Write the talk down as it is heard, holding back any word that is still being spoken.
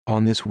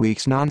On this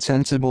week's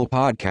Nonsensible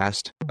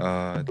podcast,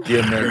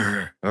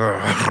 DMX.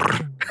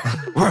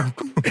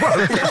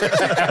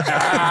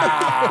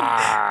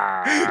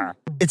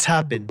 It's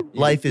happened.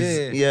 Life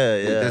is,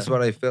 yeah. That's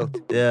what I felt.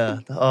 Yeah.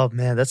 Oh,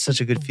 man, that's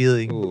such a good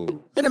feeling.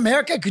 Ooh. In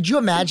America, could you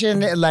imagine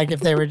like if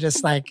they were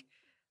just like,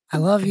 I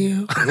love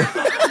you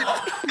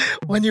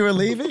when you were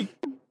leaving?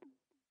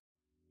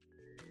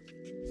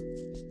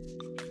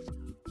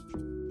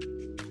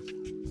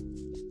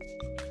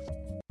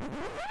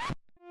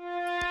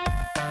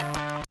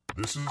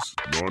 This is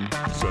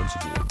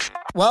Nonsensible.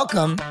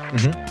 Welcome.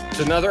 It's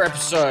another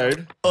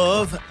episode.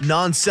 Of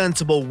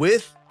Nonsensible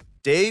with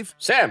Dave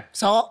Sam.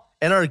 So,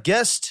 and our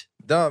guest,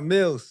 Don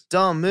Mills.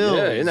 Don Mills.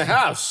 Yeah, in the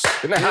house.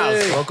 In the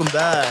house. Welcome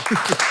back.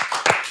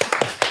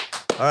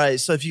 All right,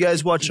 so if you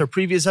guys watched our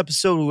previous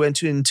episode, we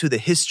went into the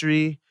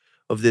history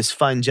of this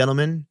fine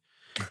gentleman,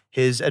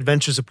 his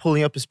adventures of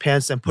pulling up his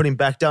pants and putting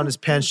back down his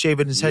pants,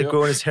 shaving his head, Yep.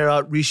 growing his hair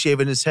out,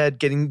 reshaving his head,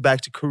 getting back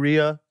to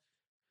Korea,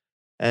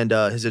 and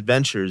his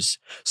adventures.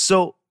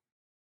 So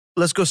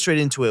let's go straight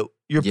into it.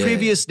 Your Yeah.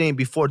 previous name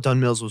before Don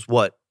Mills was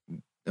what?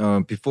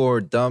 Before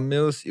Don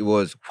Mills, it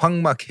was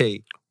Hwang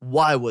Mak-hae.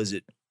 Why was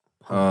it?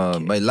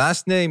 My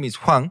last name is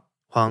Hwang.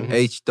 Hwang.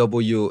 Hwang.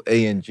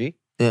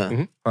 Yeah.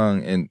 Mhm.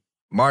 Hwang and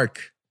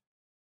Mark.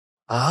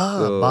 Ah,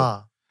 So-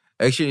 ba.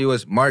 Actually, it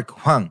was Mark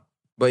Hwang.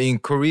 But in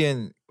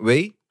Korean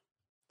way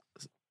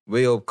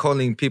of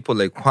calling people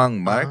like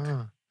Hwang Mark.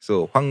 Ah.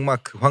 So Hwang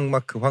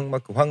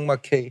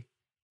Mak-hae.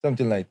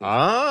 Something like that.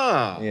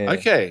 Ah, Yeah.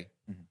 okay.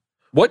 Mhm.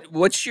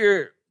 What's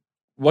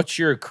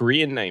your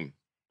Korean name?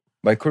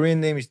 My Korean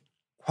name is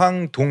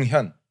Hwang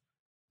Donghyun.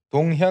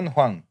 Donghyun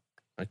Hwang.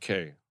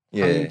 Okay.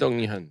 Yeah. Hwang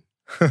Donghyun.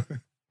 Hwang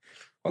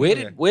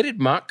Donghyun. Where did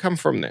Mark come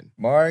from then?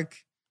 Mark.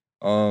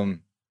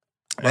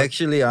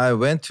 Actually, I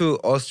went to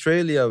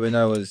Australia when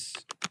I was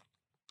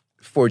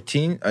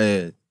 13.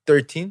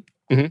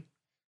 Mhm.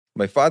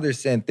 My father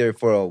sent there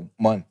for a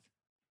month.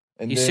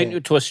 And He then- sent you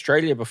to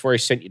Australia before he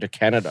sent you to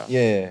Canada.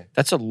 Yeah,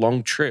 That's a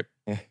long trip.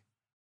 Yeah.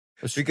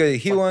 That's-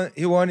 because he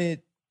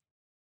wanted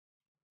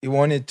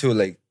to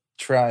like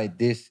try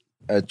this,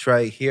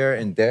 try here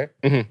and there.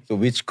 Mhm. So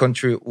which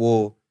country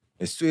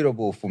is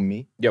suitable for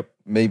me? Yep.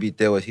 Maybe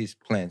that was his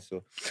plan.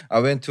 So I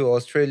went to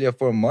Australia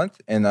for a month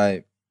and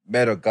I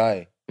met a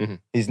guy. Mhm.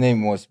 His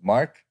name was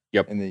Mark.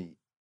 Yep. And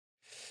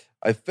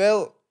I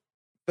felt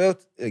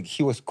like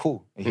he was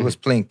cool. He Mm-hmm. was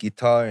playing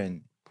guitar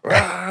and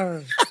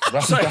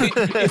So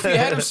if you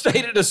had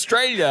stayed in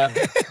Australia,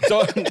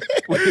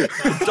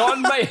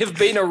 Don may have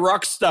been a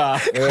rock star.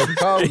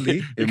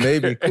 probably it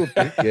maybe could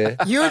be. Yeah.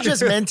 you were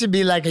just meant to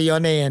be like a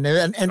Yonean,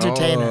 an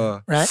entertainer,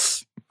 Oh.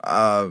 right?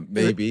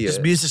 Maybe. Yeah.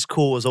 Just music's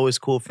cool. Was always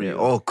cool for Yeah. you.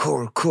 Oh,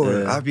 cool.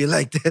 Yeah. I'll be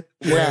like that.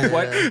 Yeah.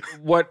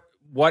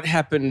 What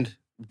happened?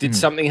 Did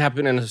something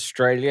happen in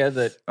Australia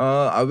that?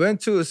 I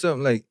went to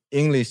some like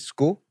English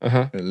school.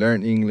 Uh-huh. I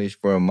learned English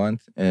for a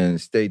month and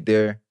stayed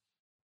there.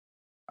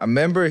 I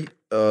remember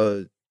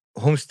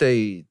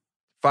homestay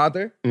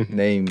father Mhm.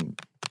 named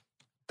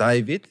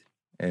David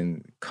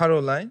and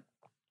Caroline.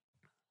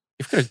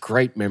 You've got a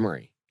great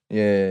memory.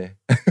 Yeah,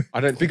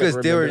 I don't think because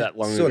I they remember were that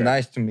long so ago.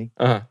 nice to me.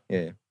 Uh-huh.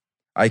 Yeah,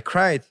 I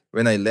cried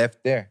when I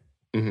left there.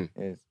 Mhm.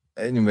 Yes.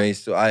 Anyway,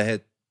 so I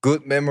had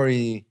good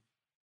memory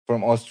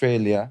from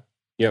Australia.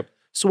 Yep.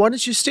 So why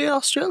didn't you stay in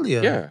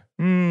Australia? Yeah.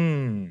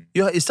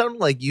 Yeah, it sounded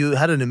like you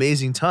had an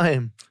amazing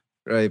time.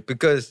 Right,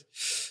 because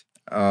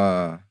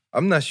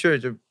I'm not sure.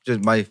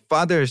 Just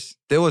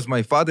that was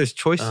my father's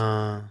choice.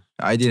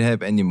 I didn't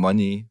have any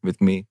money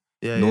with me.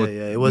 Yeah, No-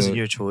 yeah. It wasn't no-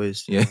 your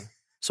choice. Yeah.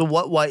 So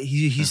what? Why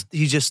he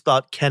just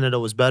thought Canada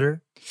was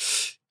better?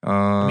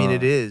 I mean,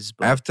 it is.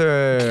 But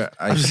After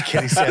I'm just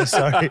kidding, Sam.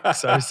 Sorry,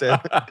 Sam.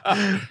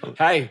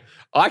 Hey,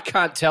 I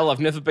can't tell. I've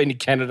never been to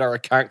Canada. I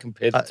can't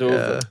compare the two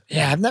of them.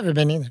 Yeah, I've never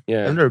been either.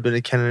 Yeah. I've never been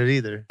to Canada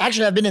either.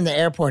 Actually, I've been in the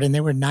airport and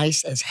they were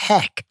nice as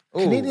heck.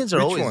 Oh, Canadians are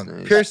which always one?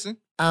 nice. Pearson.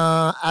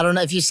 I don't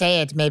know if you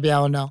say it, maybe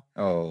I'll know.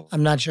 Oh,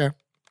 I'm not sure.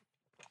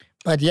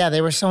 But yeah,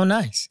 they were so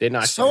nice. They're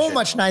nice So in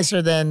much general.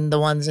 nicer than the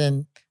ones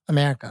in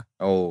America.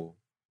 oh.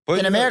 But In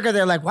you know- America,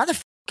 they're like, why the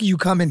f are you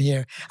coming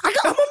here? I'm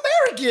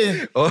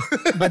American. Oh.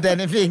 But then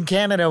if in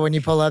Canada, when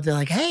you pull up, they're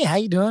like, hey, how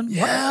you doing?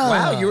 Yeah.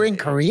 Wow, you were in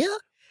Korea?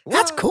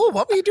 That's cool.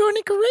 What were you doing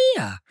in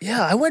Korea?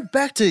 Yeah, I went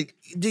back to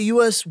the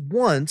U.S.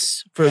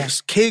 once for Yeah.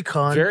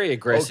 KCON. Very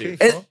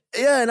aggressive. Okay. And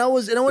yeah, and I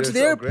went to the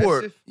They're so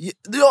airport.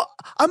 aggressive?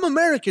 I'm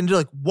American. They're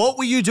like, what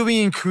were you doing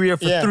in Korea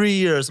for Yeah. 3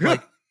 years? I'm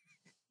like,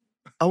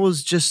 I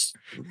was just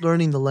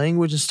learning the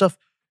language and stuff.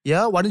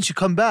 Yeah, why didn't you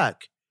come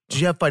back? Did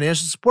you have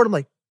financial support? I'm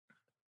like,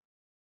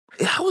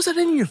 how was that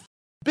any of your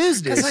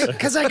business?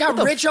 Because I got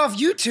rich off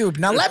YouTube.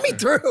 Now let me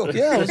through.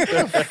 Yeah, I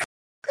was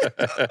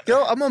like,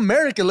 yo, I'm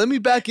American. Let me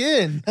back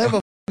in. I have a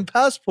f***ing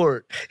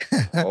passport.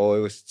 Oh,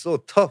 it was so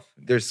tough.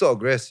 They're so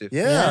aggressive.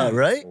 Yeah,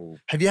 right? Oh.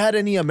 Have you had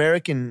any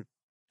American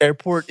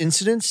airport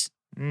incidents?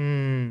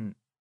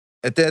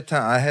 At that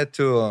time, I had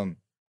to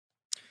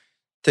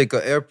take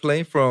an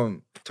airplane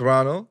from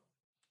Toronto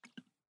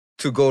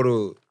to go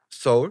to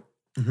Seoul,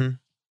 Mhm.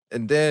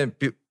 and then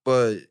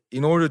but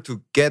in order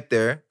to get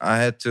there, I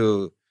had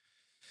to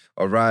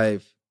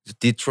arrive to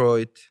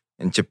Detroit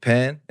and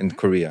Japan and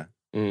Korea.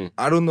 Mm.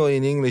 I don't know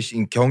in English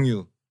in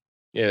Gyeongju.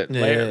 Yeah,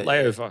 Yeah,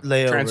 layover.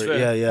 Layover. Transfer.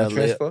 Yeah.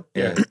 Transfer.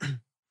 Yeah.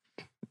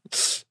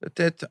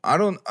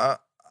 That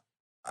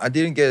I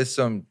didn't get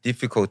some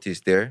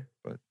difficulties there,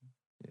 but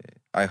yeah,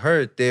 I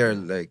heard they are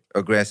like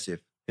aggressive.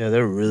 Yeah,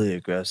 they're really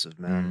aggressive,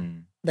 man.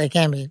 Mm. They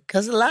can be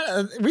because a lot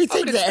of we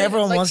think it's that been,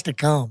 everyone like- wants to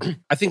come.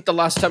 I think the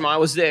last time I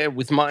was there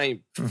with my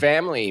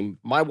family,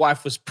 my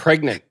wife was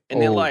pregnant,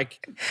 and they're Oh.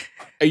 like,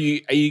 "Are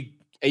you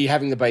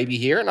having the baby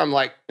here?" And I'm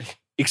like,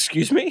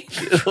 "Excuse me,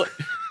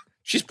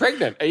 she's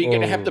pregnant. Are you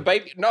going to have the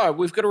baby?" No,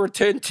 we've got a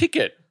return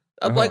ticket.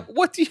 I'm like,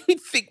 "What do you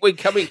think we're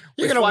coming?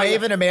 You're we're gonna flying-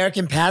 wave an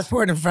American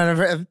passport in front of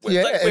her.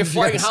 we're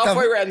flying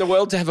halfway around the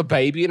world to have a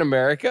baby in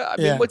America. I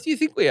mean, Yeah. what do you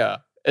think we are?"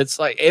 It's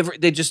like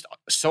they're just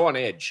so on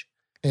edge,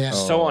 Yeah.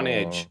 so on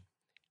edge.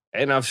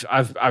 And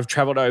I've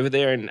traveled over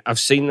there and I've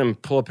seen them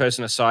pull a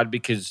person aside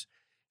because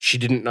she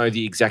didn't know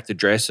the exact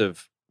address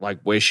of like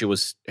where she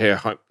was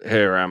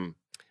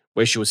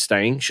where she was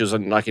staying. She was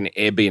on like an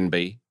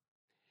Airbnb,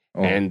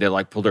 Oh. and they're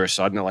like pulled her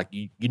aside and they're like,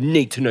 you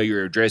need to know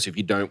your address. If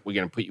you don't, we're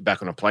going to put you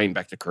back on a plane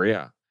back to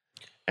Korea.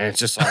 And it's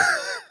just like,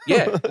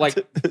 yeah, like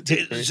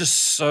it's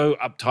just so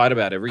uptight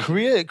about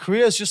everything.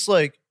 Korea is just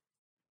like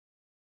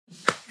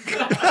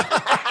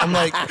I'm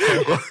like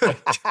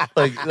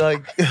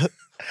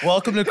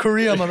welcome to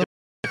Korea, mother.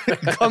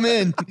 Come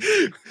in,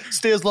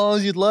 stay as long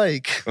as you'd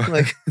like.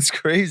 Like it's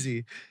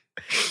crazy.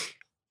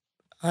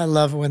 I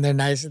love it when they're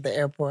nice at the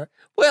airport.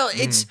 Well,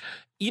 it's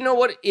you know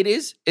what it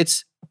is.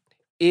 It's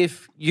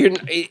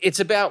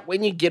about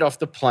when you get off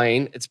the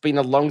plane. It's been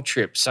a long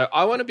trip, so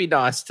I want to be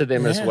nice to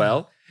them as Yeah.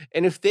 well.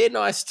 And if they're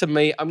nice to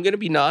me, I'm going to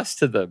be nice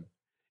to them.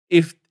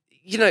 If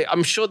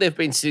I'm sure they've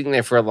been sitting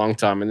there for a long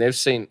time and they've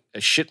seen a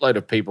shitload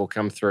of people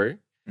come through,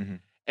 Mhm.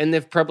 and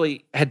they've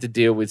probably had to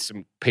deal with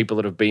some people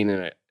that have been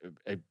in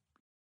a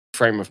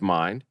frame of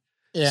mind.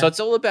 Yeah. So it's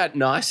all about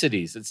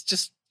niceties. It's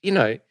just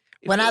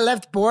When I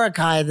left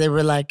Boracay, they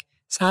were like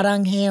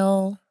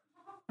 "사랑해요"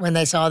 when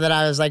they saw that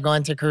I was like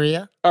going to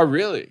Korea. oh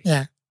really?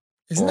 Yeah.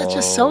 Isn't that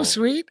just so Oh.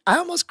 sweet? I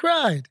almost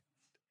cried.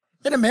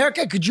 In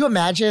America, could you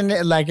imagine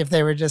like if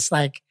they were just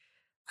like,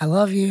 "I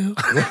love you,"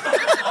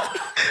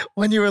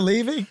 when you were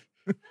leaving?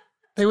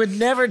 They would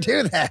never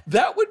do that.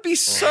 That would be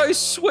so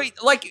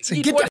sweet. Like So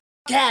you'd get want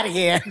the f- out of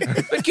here.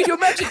 But can you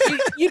imagine?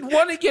 You'd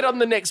want to get on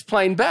the next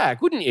plane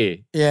back, wouldn't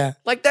you? Yeah.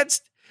 Like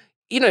that's,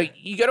 you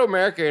go to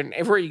America and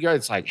everywhere you go,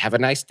 it's like, have a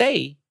nice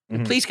day.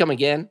 Mhm. Please come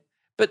again.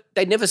 But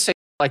they never say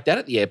like that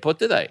at the airport,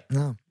 do they?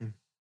 No.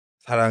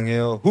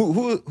 사랑해요.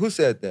 Who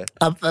said that?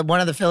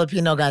 One of the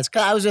Filipino guys.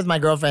 'Cause I was with my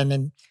girlfriend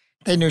and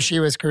they knew she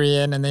was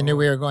Korean and they knew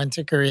we were going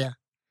to Korea.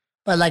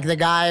 But like the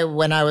guy,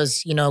 when I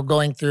was,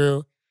 going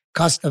through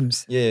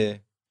customs,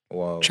 Yeah.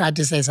 Wow. tried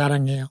to say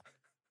사랑해요.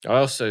 I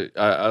also,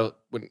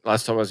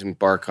 last time I was in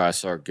Boracay, I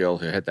saw a girl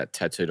who had that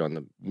tattooed on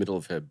the middle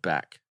of her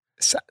back.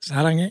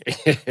 사랑해?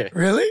 yeah.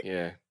 Really?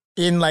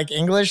 In like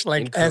English, In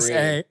like Korean.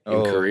 S-A? In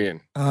Oh. Korean.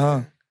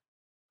 Oh.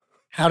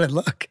 How'd it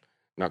look?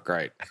 Not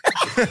great.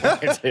 I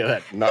can tell you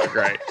that. Not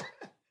great.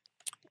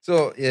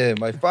 So yeah,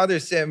 my father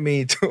sent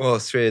me to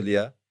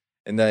Australia,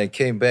 and I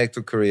came back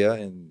to Korea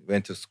and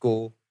went to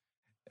school.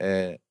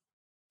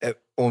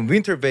 On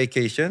winter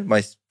vacation,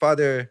 my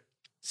father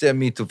sent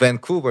me to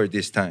Vancouver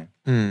this time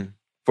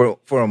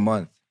for a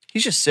month.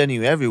 He's just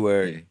sending you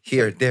everywhere.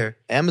 Here, there.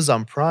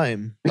 Amazon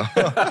Prime.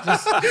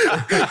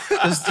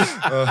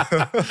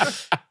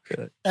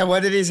 And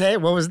what did he say?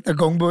 What was the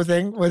gongbu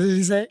thing? What did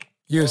he say?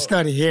 You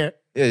study here.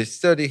 Yeah,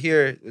 study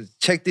here.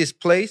 Check this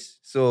place.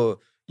 So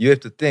you have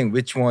to think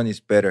which one is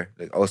better,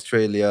 like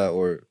Australia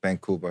or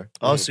Vancouver.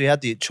 Oh, so you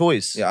had the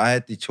choice. Yeah, I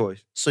had the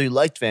choice. So you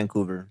liked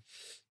Vancouver.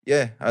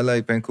 Yeah, I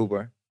like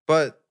Vancouver,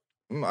 but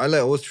I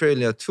like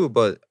Australia too.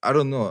 But I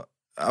don't know.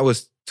 I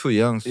was too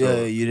young, so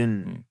Yeah, you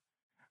didn't.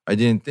 I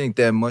didn't think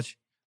that much.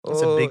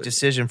 It's a big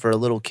decision for a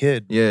little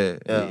kid. Yeah,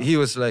 Yeah. he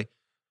was like,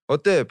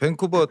 어때?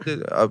 밴쿠버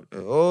어때?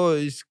 Oh,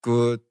 it's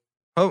good.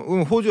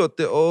 호주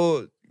어때?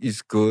 Oh,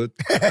 it's good.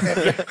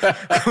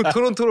 그럼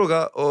토론토로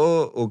가?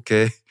 Oh,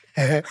 okay.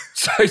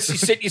 So he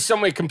sent you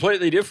somewhere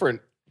completely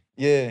different.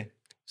 Yeah.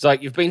 It's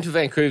like, you've been to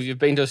Vancouver, you've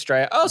been to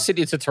Australia. I'll send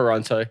you to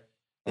Toronto.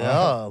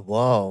 Yeah,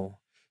 wow.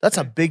 That's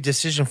a big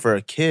decision for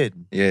a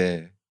kid.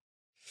 Yeah.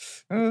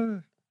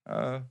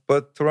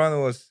 But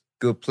Toronto was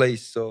good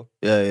place, so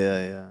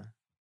Yeah.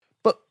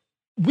 But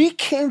we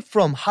came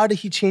from, how did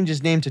he change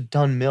his name to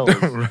Dunn Mills?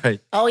 right.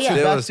 Oh, So yeah.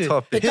 that back was to-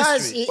 tough.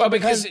 Because, history. Well,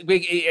 because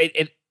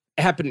it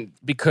happened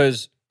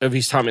because of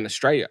his time in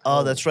Australia.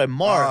 Oh, that's right.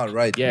 Mark.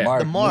 right. Yeah, Mark.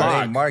 the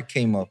Mark. Mark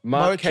came up.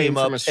 Mark came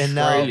from and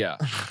now- Australia.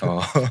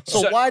 Oh.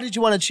 So, So- why did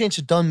you want to change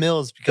to Dunn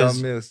Mills? Because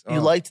Dunn Mills. you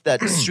liked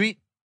that street?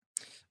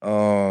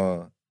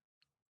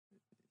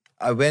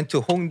 I went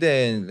to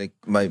Hongdae and like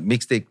my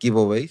mixtape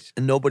giveaways.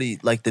 And nobody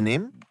liked the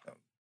name?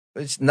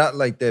 It's not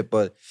like that,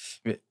 but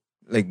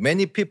like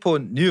many people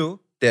knew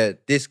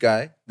that this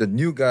guy, the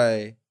new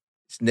guy,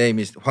 his name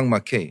is Hwang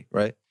Ma-K,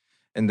 right?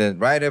 And then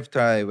right after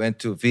I went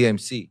to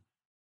VMC,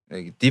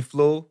 like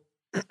D-Flow,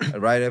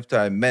 right after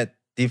I met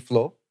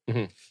D-Flow,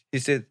 Mhm. he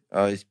said,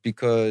 it's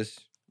because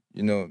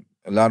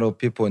a lot of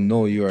people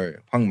know you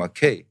are Hwang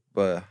Ma-K,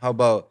 but how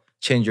about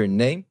change your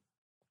name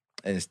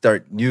and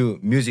start new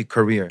music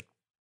career?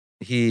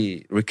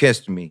 He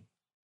requested me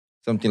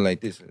something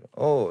like this.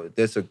 Oh,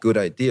 that's a good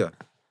idea.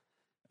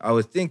 I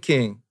was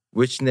thinking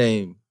which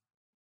name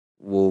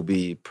will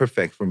be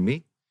perfect for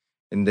me,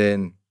 and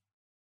then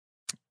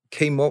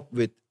came up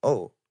with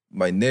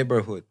my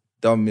neighborhood,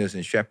 Don Mills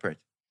and Shepherd.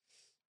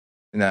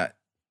 And I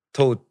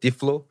told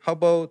Diplo,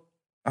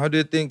 how do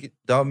you think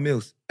Don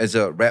Mills as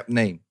a rap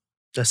name?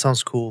 That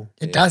sounds cool.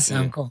 It does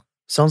sound cool.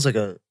 Sounds like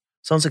a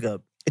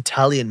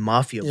Italian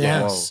mafia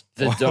Yeah. boss.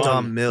 The Wow. Don.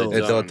 Don Mills.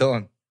 It's all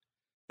done.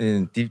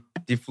 And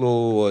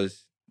Diplo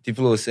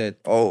said,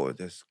 oh,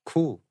 that's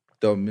cool,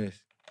 Don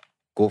Mills.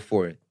 Go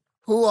for it.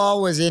 Who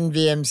all was in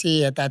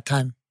VMC at that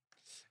time?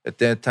 At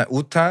that time,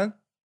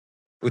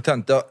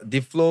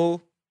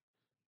 Diplo,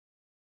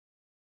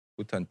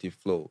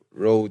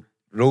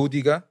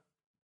 Rodiga,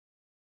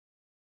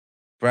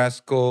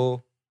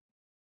 Brasco,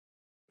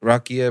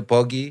 Rocky,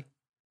 Buggy,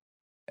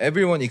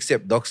 everyone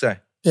except Doksai.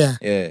 Yeah.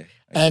 Yeah.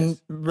 I And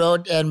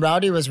guess.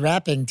 Rowdy was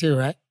rapping too,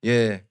 right?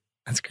 Yeah.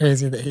 That's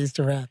crazy that he used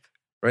to rap.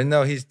 Right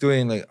now he's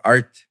doing like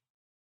art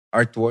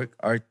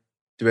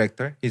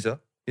director. He's an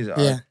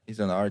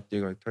art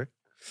director.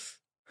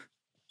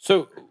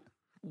 So,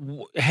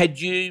 had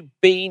you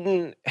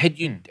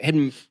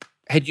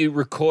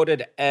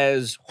recorded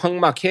as Hwang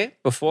Ma-K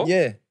before?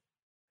 Yeah.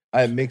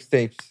 I have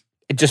mixtapes.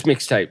 Just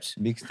mixtapes.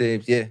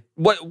 Yeah.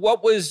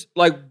 What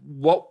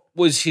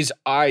was his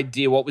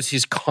idea? What was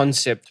his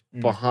concept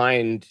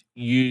behind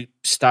you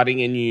starting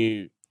a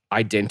new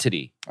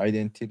identity?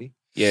 Identity.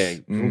 Yeah,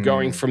 from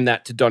going from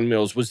that to Don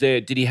Mills.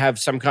 Did he have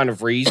some kind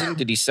of reason?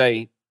 Did he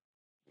say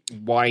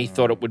why he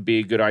thought it would be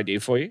a good idea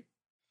for you?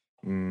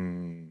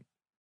 I'm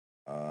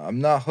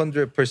not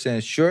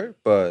 100% sure,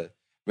 but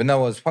when I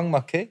was Hwang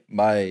Ma-K,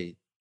 my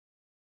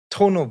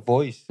tone of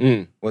voice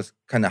was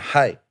kind of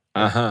high.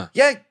 Uh-huh.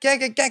 Yeah,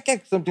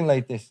 something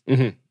like this.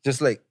 Mhm.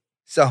 Just like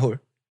sour,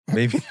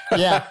 maybe.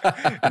 Yeah.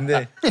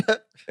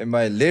 and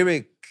my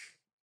lyric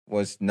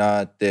was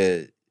not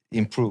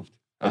improved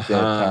at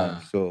that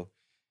time. So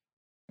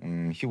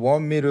he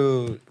wanted me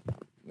to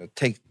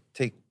take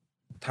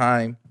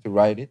time to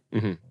write it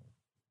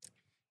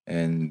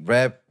and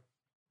rap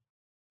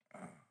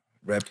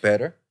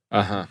better.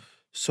 Uh-huh.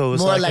 So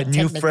it's More like like a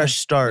new technical. fresh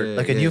start. Yeah,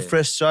 like a new yeah.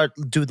 fresh start.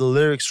 Do the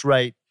lyrics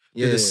right.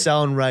 Do Yeah, the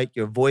sound right.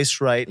 Your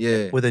voice right.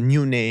 Yeah. With a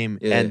new name.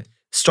 Yeah. And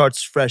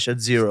starts fresh at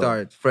zero.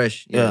 Start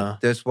fresh. Yeah.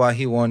 That's why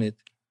he wanted,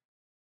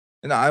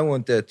 and I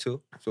want that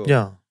too. So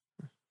Yeah.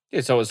 Yeah,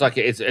 so it's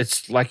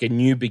like a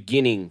new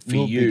beginning for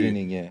new you.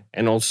 beginning. Yeah.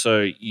 And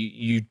also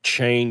you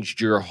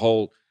changed your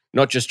whole,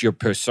 not just your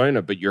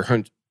persona, but your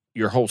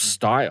whole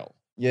style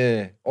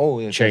Yeah. Oh,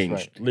 yeah. changed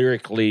That's right.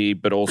 lyrically,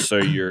 but also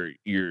your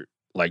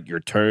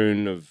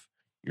tone of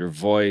your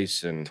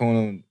voice and Tone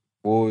of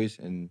voice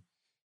and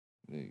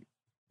the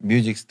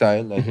music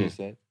style, like you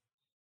said.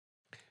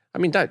 I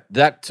mean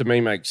that to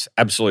me makes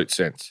absolute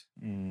sense.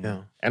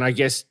 Yeah. And I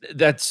guess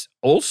that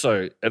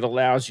also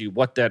allows you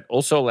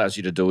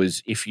to do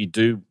is if you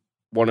do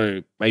want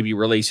to maybe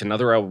release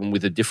another album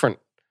with a different,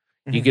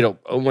 you could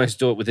almost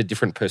do it with a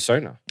different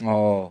persona.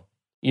 Oh,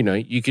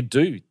 You could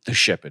do the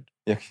Shepherd.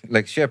 yeah,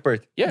 like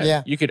Shepherd.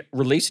 Yeah. You could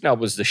release an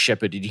album as the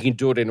Shepherd and you can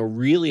do it in a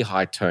really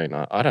high tone.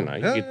 I don't know.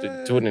 You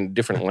could do it in a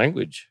different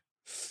language.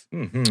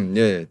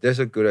 Yeah, that's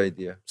a good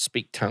idea.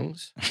 Speak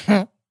tongues.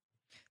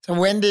 So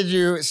when did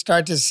you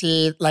start to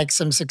see like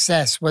some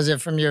success? Was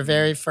it from your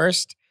very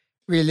first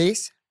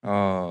release?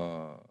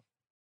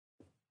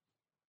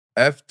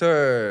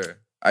 After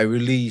I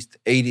released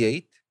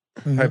 88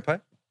 Mhm. Pai Pai,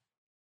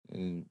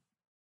 and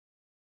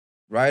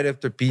right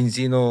after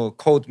Benzino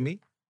called me,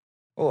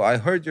 oh, I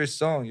heard your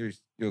song.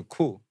 You're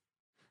cool.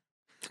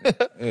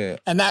 Yeah,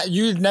 And that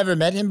you'd never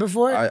met him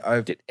before?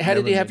 How How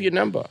did he have your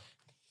number?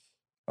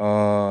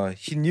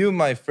 He knew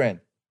my friend,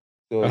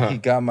 so he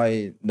got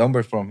my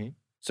number from him.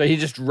 So he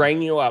just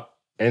rang you up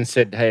and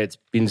said, "Hey, it's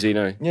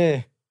Benzino."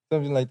 Yeah,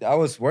 something like that. I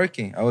was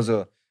working. I was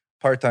a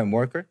part-time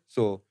worker,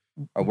 so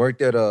I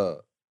worked at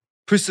a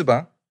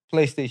Prisbang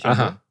PlayStation.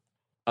 Uh-huh. room.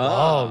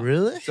 Oh,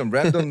 really? Some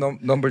random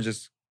number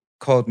just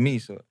called me.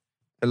 So,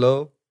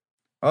 hello.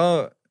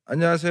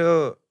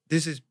 안녕하세요.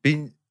 This is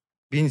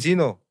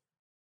Benzino.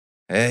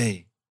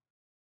 Hey,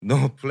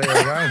 no play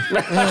around.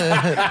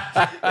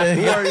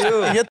 Who are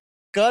you? Get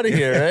the out of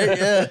here, right?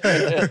 Yeah.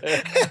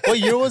 What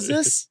year was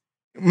this?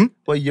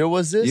 What year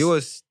was this? He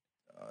was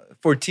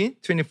 2014.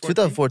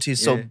 2014.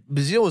 So Yeah.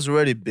 Benzino was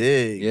already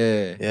big.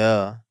 Yeah.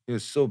 Yeah. He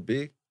was so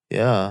big.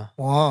 Yeah.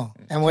 Wow.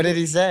 And what did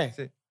he say?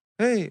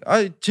 Hey,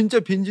 진짜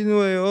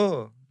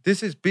빈지노예요.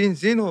 This is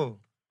Benzino.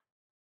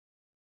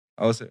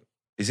 I was like,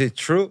 is it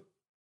true?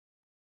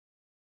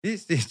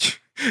 Is it true?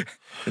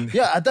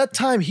 Yeah, at that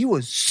time he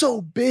was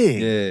so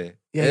big. Yeah.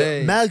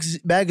 Yeah. Hey.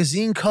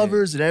 Magazine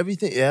covers and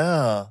everything.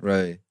 Yeah.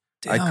 Right.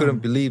 I Damn. couldn't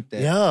believe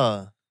that.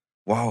 Yeah.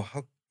 Wow,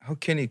 how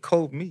can he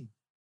call me?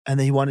 And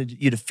then he wanted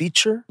you to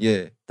feature?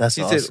 Yeah. That's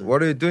He awesome. said,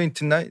 what are you doing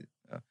tonight?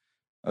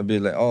 I'll be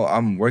like, oh,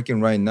 I'm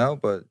working right now,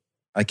 but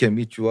I can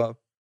meet you up.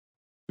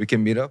 We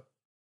can meet up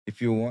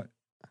if you want.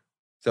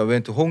 So I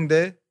went to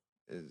Hongdae,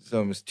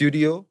 some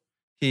studio.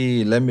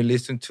 He let me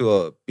listen to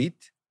a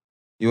beat.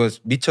 It was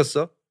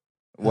미쳤어,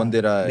 one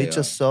that I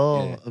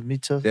미쳤어.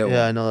 미쳤어. that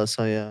Yeah, I one. know that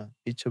song. Yeah,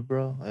 미쳐,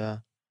 bro. Yeah.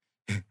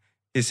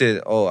 He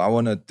said, "Oh, I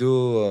wanna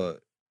do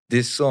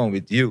this song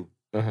with you."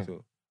 Uh-huh.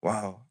 So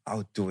wow,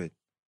 I'll do it.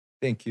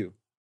 Thank you.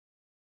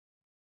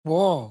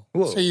 Whoa.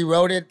 Whoa. So you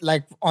wrote it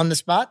like on the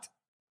spot?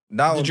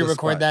 Now on Did you the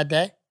record spot. that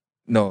day?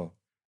 No.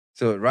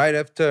 So right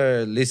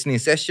after listening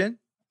session,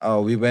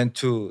 we went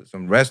to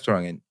some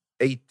restaurant and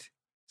ate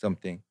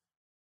something.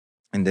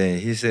 And then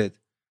he said,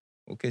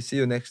 "Okay, see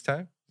you next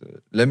time. So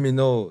let me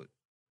know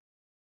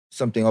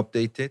something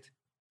updated."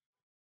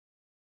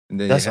 And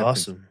then it That's happened.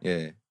 awesome.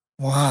 Yeah.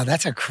 Wow,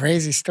 that's a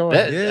crazy story.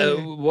 That, Yeah.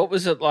 what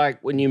was it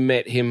like when you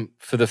met him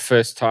for the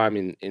first time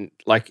in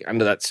like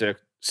under that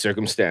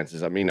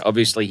circumstances? I mean,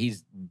 obviously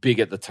he's big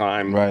at the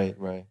time. Right,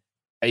 right.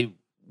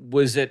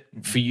 Was it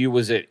for you?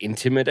 Was it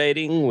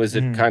intimidating? Was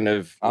it Mhm. kind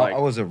of like I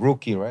was a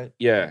rookie, right?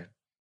 yeah?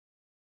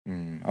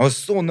 I was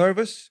so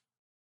nervous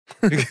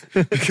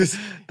because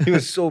he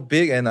was so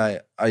big, and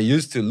I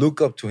used to look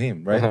up to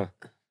him, right?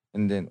 Uh-huh.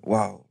 And then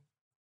wow,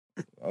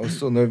 I was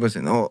so nervous,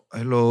 and oh,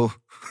 hello,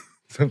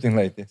 something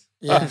like this.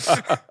 Yeah.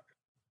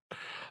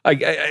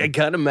 I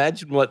can't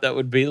imagine what that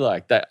would be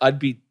like. That I'd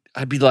be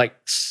like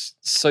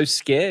so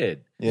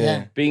scared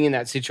Yeah. being in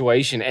that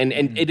situation, and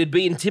Mhm. it'd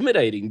be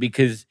intimidating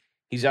because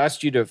he's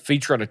asked you to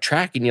feature on a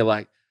track, and you're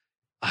like,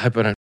 I hope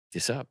I don't f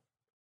this up.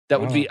 That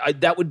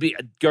would be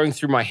going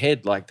through my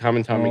head like time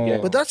and time again.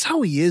 Oh. But that's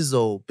how he is,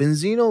 though.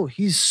 Benzino,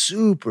 he's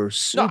super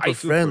I-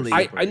 friendly.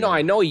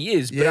 I know he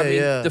is, but I Yeah, mean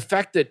yeah. the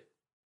fact that,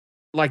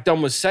 like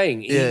Don was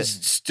saying, Yeah. he's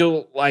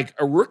still like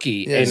a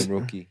rookie, Yes. As and a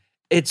rookie.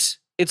 it's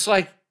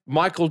like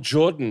Michael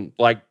Jordan,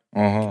 like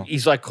Uh-huh.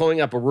 he's like calling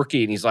up a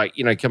rookie, and he's like,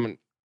 come and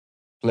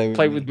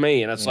play with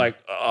me, and it's Yeah. like,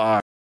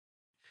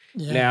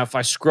 Yeah. now if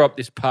I screw up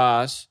this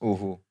pass,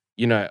 Ooh.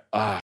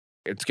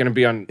 it's going to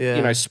be on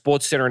Yeah.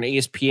 Sports Center and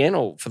ESPN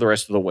or for the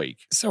rest of the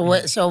week. So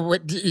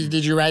what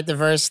did you write the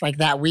verse like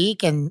that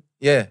week? And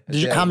Yeah.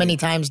 how many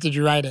times did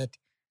you write it?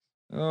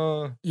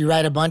 You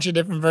write a bunch of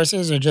different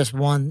verses or just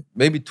one?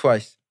 Maybe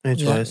twice. Hey,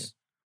 Yeah. twice.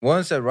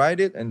 Once I write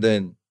it and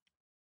then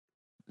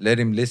let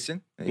him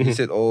listen. And he Mhm.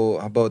 said, "Oh,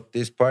 how about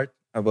this part?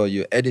 How about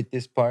you edit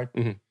this part?"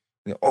 Mhm.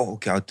 And, oh,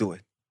 okay, I'll do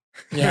it.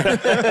 Yeah.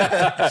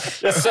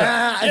 Yes,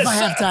 sir. If I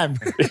have time.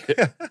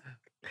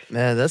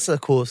 Man, that's a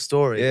cool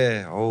story.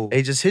 Yeah. Oh.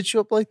 He just hit you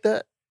up like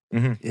that?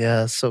 Mhm.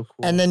 Yeah, that's so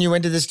cool. And then you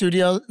went to the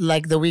studio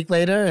like the week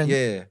later. And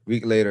Yeah.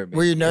 Week later.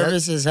 were you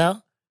nervous as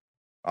hell?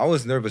 I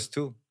was nervous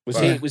too. Was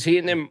but- he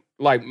in them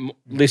like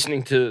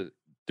listening to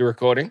the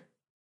recording?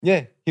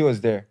 Yeah, he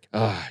was there.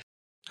 Oh,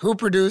 Who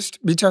produced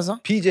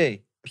Bichoso?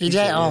 PJ. PJ.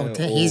 Oh,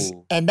 yeah, he's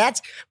oh. and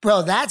that's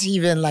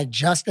even like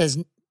just as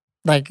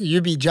like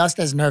you'd be just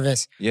as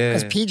nervous Yeah.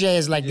 because PJ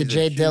is like the He's a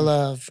Jay huge-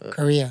 Dilla of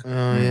Korea.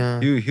 Oh, yeah.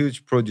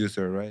 Huge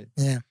producer, right?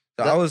 Yeah.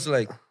 So I was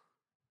like,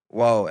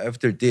 wow,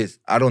 after this,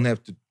 I don't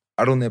have to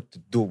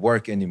do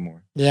work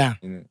anymore. Yeah,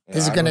 You know? this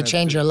is I gonna don't have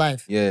change to- your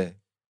life. Yeah.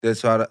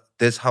 That's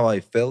how I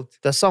felt.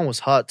 That song was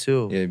hot,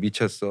 too. Yeah,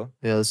 미쳤어.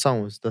 Yeah, that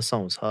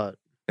song was hot.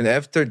 And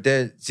after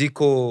that,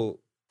 Zico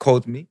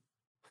called me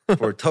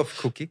for Tough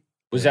Cookie.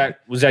 was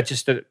that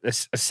just a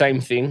same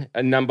thing?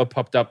 A number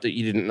popped up that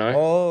you didn't know?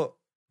 Oh,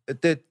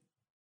 that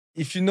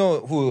if you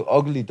know who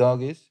Ugly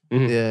Dog is,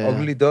 Mhm. Yeah.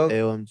 Ugly Dog,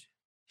 AOMG.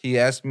 he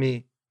asked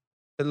me,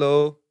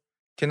 "Hello,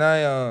 can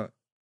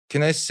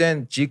I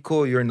send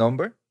Zico your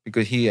number?"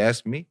 Because he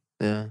asked me.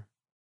 Yeah.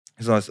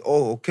 So I said,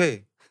 "Oh,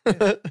 okay."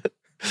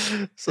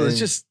 So it's And-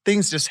 just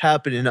things just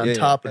happening on Yeah,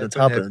 top and on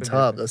top and on happen.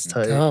 top. That's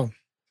tight. Oh,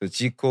 So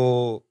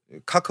Zico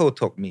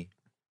카카오톡 me.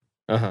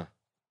 Uh-huh.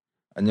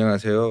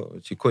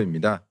 안녕하세요,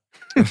 지코입니다.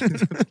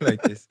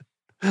 Like this.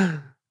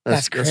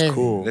 That's crazy.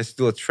 cool. Let's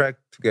do a track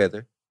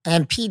together.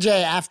 and PJ,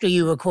 after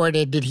you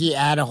recorded, did he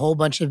add a whole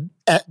bunch of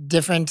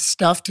different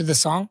stuff to the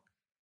song?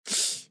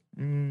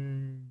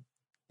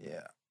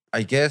 Yeah,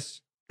 I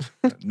guess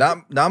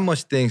not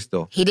much things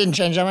though. He didn't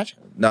change that much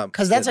Not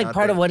because that's yeah, like not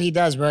part that. of what he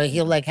does, bro.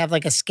 He'll like have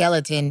like a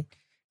skeleton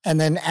and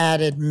then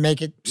add it,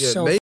 make it Yeah,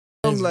 so maybe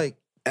some crazy. like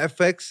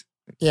FX,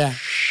 yeah.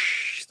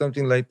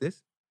 something like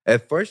this.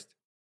 At first,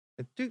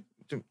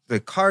 the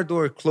car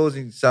door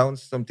closing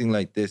sounds something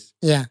like this.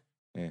 Yeah.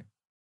 Yeah.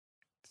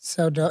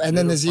 So dope. And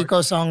then the Little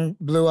Zico song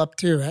blew up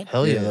too, right?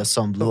 Hell yeah, Yeah. that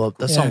song blew up.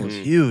 That Yeah. song was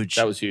Mm. huge.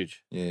 That was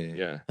huge. Yeah,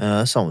 Yeah. Yeah,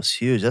 that song was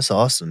huge. That's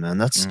awesome, man.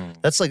 That's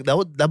like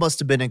that must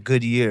have been a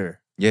good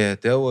year. yeah.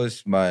 That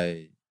was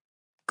my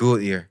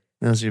good year,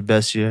 That was your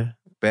best year.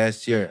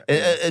 best year.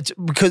 It's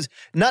because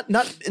not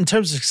in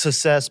terms of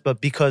success, but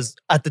because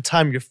at the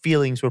time your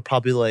feelings were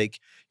probably like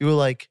you were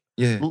like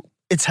Yeah,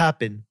 it's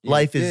happened. Yeah,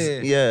 Life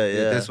is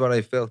yeah. That's what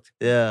I felt.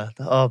 Yeah.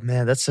 Oh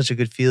man, that's such a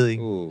good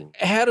feeling. Ooh.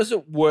 How does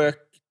it work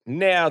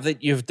now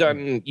that you've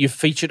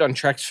featured on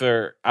tracks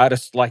for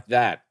artists like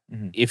that?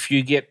 Mhm. If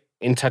you get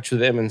in touch with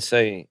them and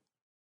say,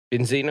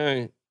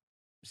 Benzino,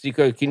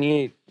 Zico, can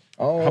you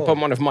hop on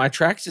one of my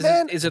tracks?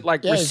 Man. Is it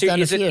like Yeah, he's done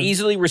a is it few.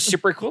 easily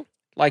reciprocal?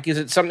 Like, is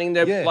it something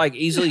that Yeah. like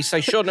easily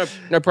say, sure,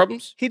 no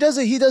problems? He does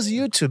it. He does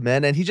YouTube,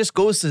 man, and he just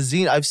goes to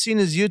Zeno. I've seen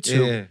his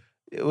YouTube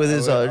with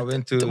his I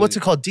went to what's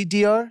it called?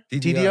 DDR.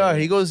 DDR,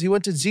 yeah. He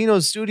went to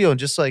Zeno's studio and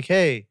just like,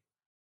 hey,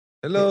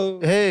 hello.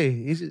 hey,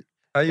 he's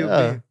How you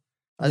yeah. been?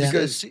 I just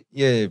gotta Because see-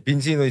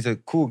 Benzino is a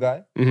cool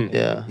guy. Mhm.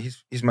 Yeah.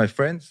 He's my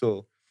friend,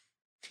 so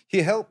he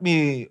helped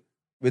me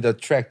with a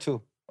track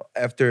too.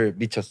 After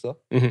미쳤어,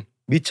 Mhm.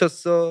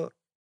 미쳤어,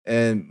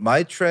 and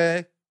my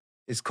track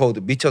is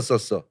called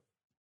미쳤었어.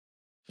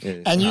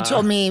 Yeah. And you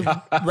told me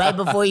right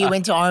before you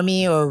went to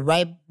Army or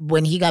right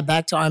when he got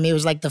back to Army, it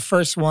was like the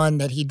first one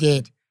that he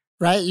did,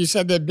 right? You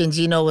said that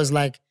Benzino was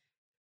like,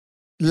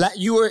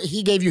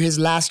 he gave you his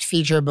last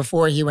feature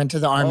before he went to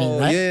the Army, oh,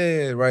 right?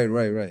 yeah,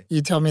 right.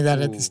 You told me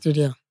that at the Ooh.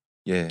 studio.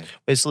 Yeah,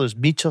 Wait, so there's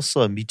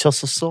미쳤어,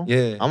 미쳤었어.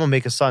 yeah. I'm gonna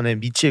make a song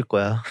named 미칠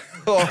거야.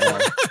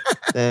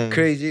 Dang.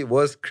 Crazy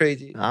was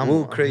crazy.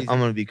 I'm crazy. I'm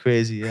gonna be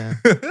crazy, yeah.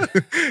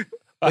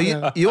 But you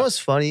know what's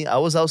funny? I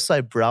was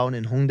outside Brown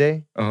in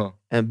Hongdae, uh-huh.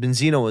 and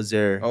Benzino was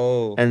there,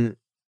 Oh, and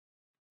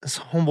this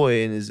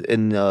homeboy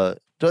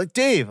they're like,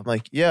 Dave. I'm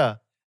like, yeah.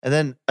 And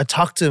then I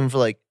talked to him for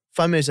like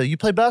 5 minutes. Like, you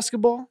play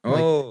basketball? I'm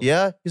Oh. like,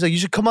 yeah. He's like, you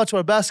should come out to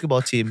our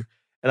basketball team.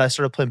 And I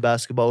started playing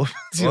basketball with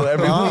Benzino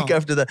every Wow. week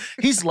after that.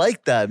 He's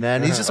like that,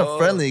 man. He's just a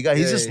friendly guy.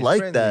 He's yeah, just like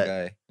friendly that.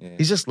 guy. Yeah.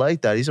 He's just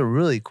like that. He's a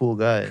really cool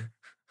guy.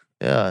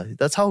 Yeah,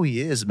 that's how he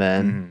is,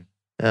 man.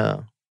 Mhm. Yeah.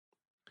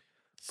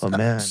 But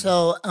man,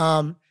 So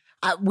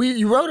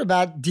you wrote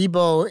about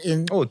Debo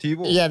in Oh,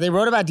 Tivo. yeah, they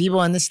wrote about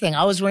Debo in this thing.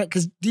 I was wondering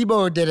because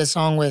Debo did a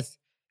song with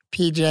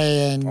PJ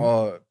and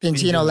Oh,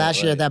 Benzino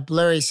last year, right. that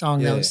blurry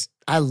song. Yeah.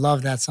 I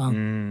love that song.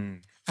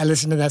 Mm. I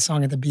listened to that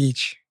song at the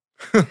beach.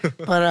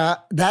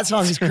 But that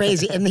song is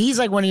crazy. And he's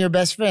like one of your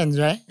best friends,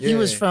 right? He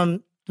was Yeah. from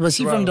he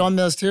from Toronto. Don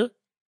Mills too?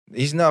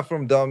 He's not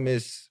from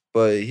Dummies,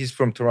 but he's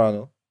from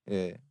Toronto.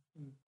 Yeah,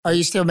 Are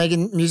you still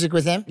making music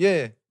with him?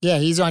 yeah. Yeah,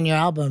 he's on your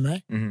album,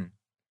 right? Mm-hmm.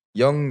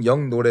 Young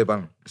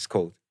노래방 it's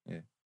called. Yeah.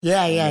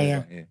 Yeah, yeah, 노래방,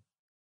 yeah. yeah.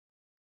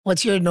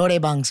 What's your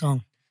Norebang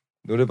song?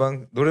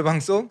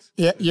 노래방 songs?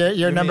 Yeah, you're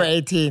You number mean-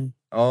 18.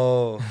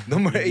 Oh,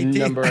 number 18.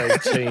 Number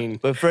 18.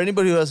 but for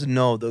anybody who doesn't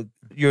know,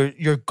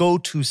 your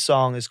go-to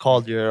song is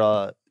called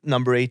your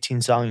number 18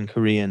 song in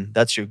Korean.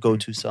 That's your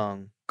go-to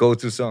song.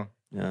 Go-to song.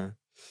 Yeah.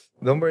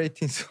 Number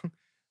 18 song.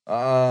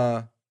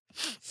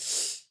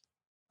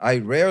 I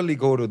rarely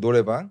go to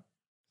노래방.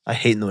 I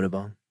hate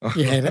노래방.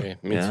 You hate it?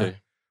 Yeah, me Yeah. too.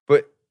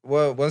 But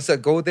once I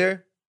go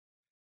there,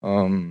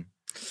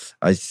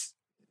 I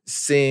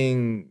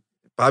sing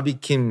Bobby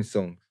Kim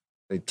songs,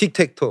 like Tic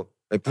Tac Toe,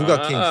 like Buga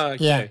Kings.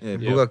 Okay. Yeah. Yeah,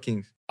 Buga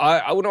Kings.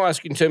 I want to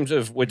ask you in terms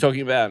of we're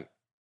talking about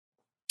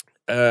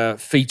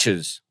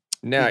features.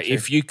 Now, Feature.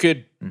 if you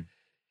could, Mm.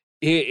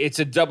 it's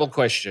a double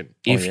question.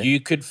 Oh, If yeah? you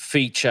could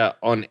feature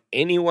on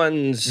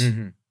anyone's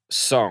Mhm.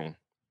 song,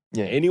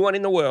 Yeah. anyone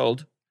in the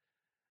world,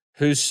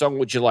 whose song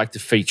would you like to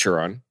feature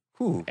on?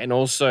 Who? And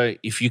also,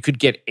 if you could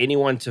get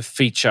anyone to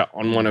feature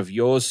on one of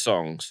your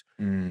songs,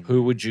 Mm.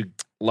 who would you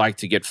like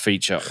to get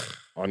feature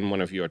on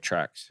one of your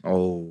tracks?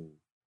 Oh,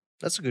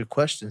 That's a good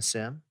question,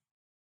 Sam.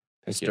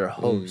 Thank Mr. you.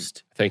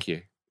 Host. Thank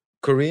you.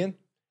 Korean?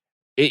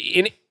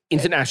 In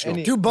international.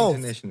 Any Do both.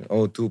 international.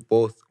 Oh, do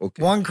both.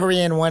 Okay. One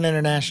Korean, one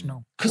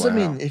international. Because Wow. I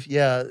mean,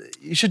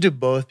 you should do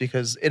both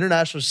because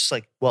international is just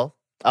like, well,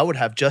 I would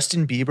have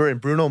Justin Bieber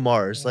and Bruno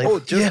Mars. Like, Oh,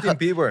 Justin yeah,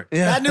 Bieber.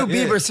 yeah. That new Yeah.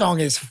 Bieber song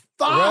is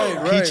fire.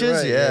 Right,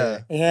 Peaches,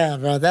 yeah. Yeah,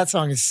 bro, that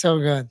song is so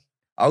good.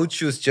 I would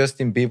choose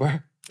Justin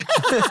Bieber.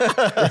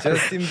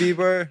 Justin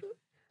Bieber.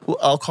 Well,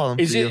 I'll call him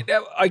Is for you.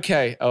 it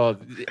okay? Oh,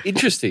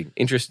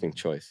 interesting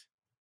choice.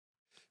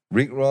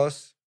 Rick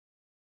Ross.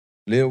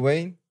 Lil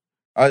Wayne.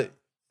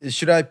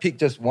 Should I pick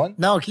just one?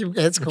 No,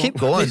 it's cool. Keep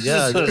going, This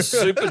yeah. is a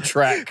super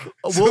track.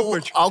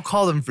 I'll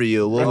call them for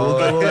you.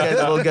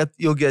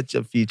 You'll get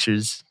your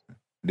features.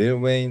 Lil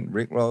Wayne,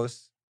 Rick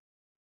Ross.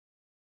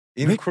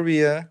 In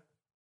Korea,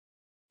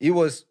 it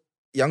was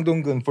Yang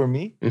Dong-gun for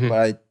me, Mhm. but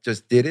I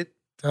just did it.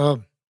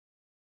 Dope.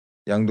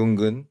 Yang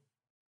Dong-gun.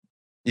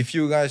 If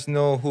you guys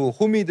know who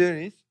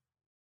Humider is,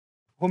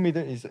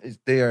 Humider is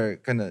they are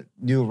kind of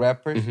new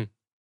rappers. Mhm.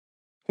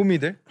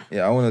 Humider,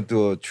 yeah, I want to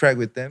do a track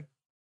with them.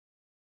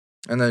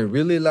 And I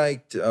really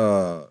liked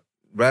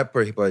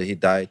rapper, but he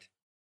died.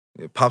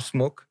 Pop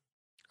Smoke.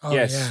 Oh,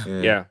 yes.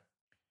 yeah. Yeah.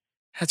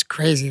 That's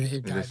crazy that he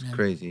It died, was man.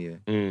 crazy, yeah.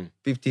 Mm.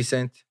 50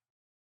 Cent.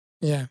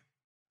 Yeah.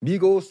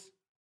 Migos,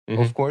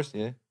 Mhm. of course,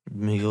 yeah.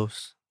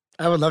 Amigos.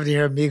 I would love to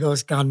hear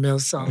Migos Don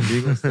Mills song.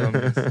 Migos,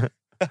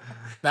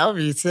 That would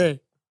be sick.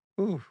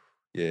 Ooh,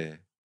 yeah.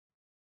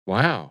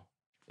 Wow.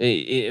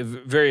 A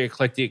very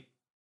eclectic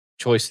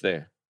choice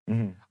there.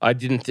 Mhm. I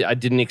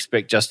didn't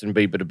expect Justin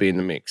Bieber to be in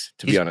the mix,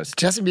 to be He's- honest.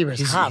 Justin Bieber's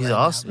He's hot. right now,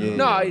 awesome. bro.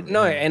 Yeah.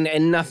 No,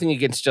 and nothing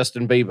against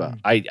Justin Bieber.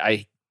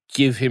 I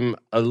give him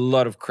a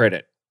lot of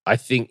credit. I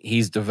think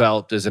he's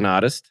developed as an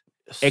artist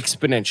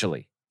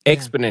exponentially. Yeah.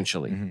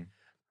 Exponentially. Mhm.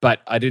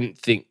 But I didn't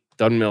think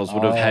Don Mills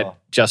would have had Oh.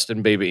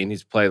 Justin Bieber in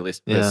his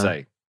playlist per Yeah.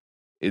 se.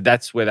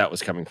 That's where that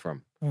was coming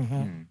from. Mhm.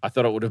 Mhm. I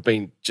thought it would have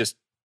been just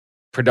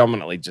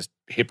predominantly just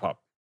hip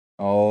hop.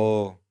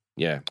 Oh,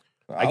 Yeah.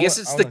 I guess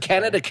it's the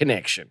Canada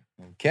connection.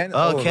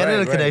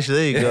 Canada connection.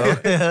 There you go.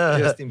 Yeah.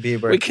 Justin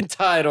Bieber. We can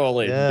tie it all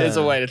in. There's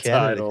a way to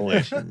tie it Canada all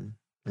in. connection.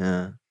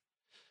 Yeah.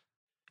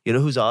 You know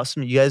who's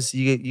awesome? You guys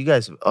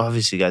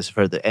obviously you guys have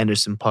heard the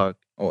Anderson .Paak.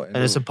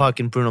 Anderson .Paak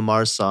and Bruno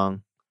Mars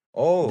song.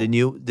 Oh, The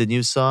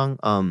new song.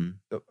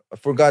 I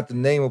forgot the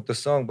name of the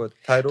song, but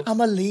title.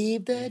 I'ma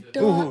leave the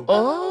door Ooh.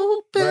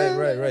 open.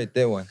 Right,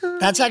 that one.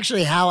 That's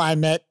actually how I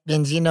met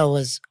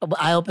Benzino.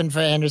 I opened for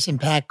Anderson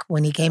 .Paak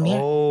when he came here,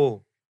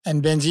 Oh,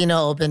 and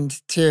Benzino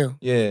opened too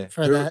yeah.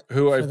 for that.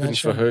 Who for that opened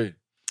show. for who?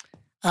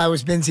 I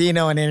was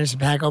Benzino and Anderson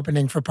 .Paak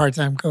opening for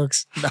Part-Time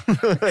Cooks.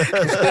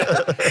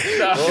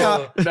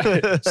 No.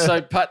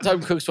 So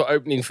Part-Time Cooks were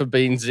opening for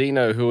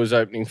Benzino, who was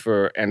opening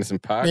for Anderson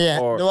 .Paak. Yeah,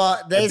 Or well,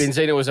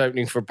 Benzino was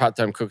opening for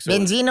Part-Time Cooks. or-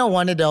 Benzino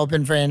wanted to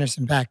open for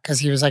Anderson .Paak because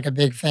he was like a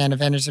big fan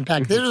of Anderson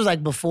 .Paak. This was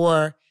like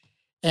before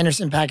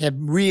Anderson .Paak had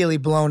really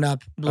blown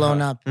up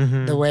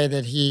Mhm. the way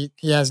that he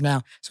has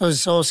now. So it was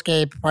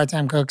Soulscape,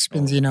 Part-Time Cooks,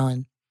 Benzino,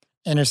 and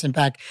Anderson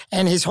 .Paak,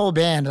 and his whole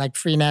band, like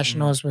Free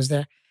Nationals, was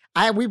there.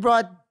 We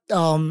brought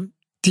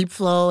Deep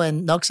Flow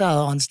and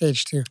Noxal on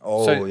stage too.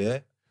 Oh, So- yeah.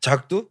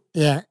 Jakdu?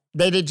 Yeah,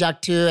 they did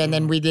Jack 2, and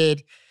then we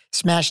did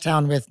Smash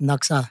Town with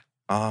Noxal.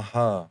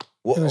 Uh-huh.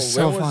 It was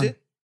so when was fun.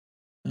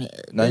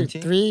 it?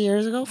 19? 3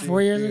 years ago,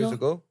 4 years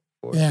ago.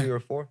 Yeah. 3 or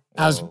 4?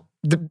 That was Oh,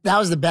 that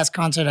was the best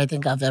concert I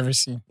think I've ever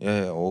seen.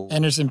 yeah. Oh.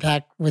 Anderson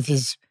 .Paak with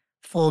his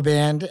full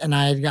band, and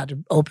I got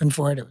to open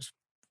for it. It was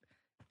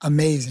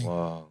amazing.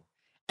 Wow.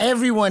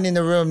 Everyone in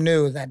the room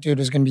knew that dude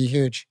was going to be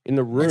huge. in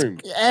the room.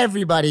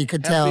 Everybody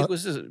could How tell. big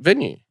was this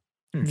venue?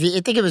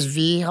 I think it was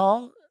V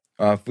Hall.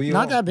 For you,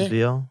 Not that big.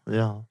 VL,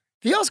 yeah,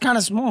 V Hall's kind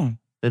of small.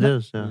 it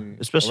is. Yeah,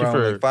 especially around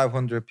for like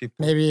 500 people.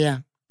 Maybe, yeah.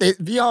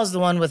 V Hall's the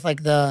one with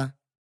like the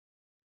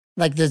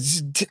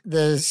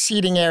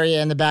seating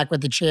area in the back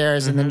with the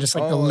chairs and then just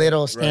like the Oh,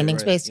 little right, standing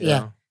right, space.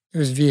 Yeah. It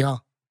was V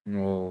Hall.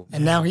 No.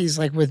 And now he's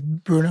like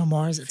with Bruno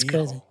Mars. It's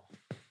crazy.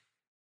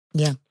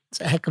 Yeah.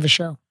 It's a heck of a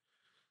show.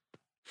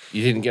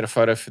 You didn't get a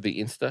photo for the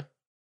Insta,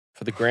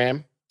 for the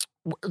gram?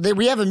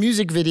 We have a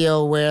music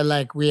video where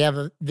like we have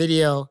a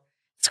video.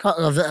 It's called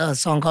of a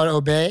song called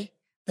Obey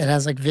that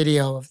has like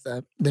video of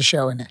the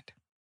show in it.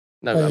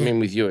 No, Oh, I yeah. mean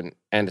with you and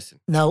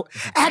Anderson. No,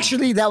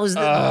 actually, that was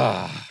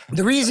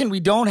the reason we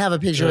don't have a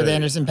picture with Good.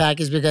 Anderson .Paak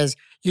is because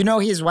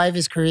his wife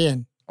is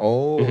Korean.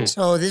 Oh. Mhm.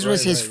 So this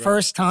was Right, his right.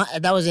 first time.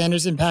 That was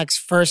Anderson .Paak's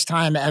first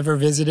time ever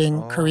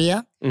visiting Oh.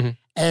 Korea. Mhm.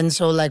 And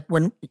so like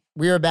when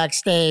we were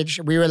backstage,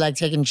 we were like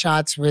taking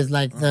shots with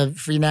like the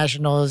Free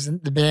Nationals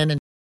and the band,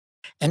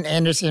 and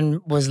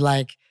Anderson was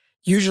like,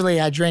 usually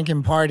I drink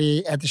and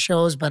party at the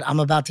shows, but I'm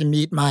about to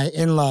meet my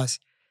in-laws.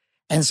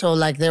 And so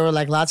like there were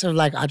like lots of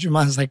like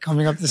ajumans like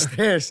coming up the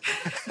stairs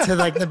to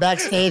like the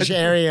backstage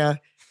area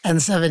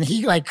and stuff. And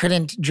he like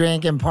couldn't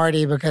drink and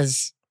party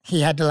because he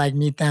had to like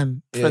meet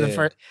them for the Yeah.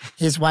 first,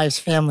 his wife's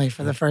family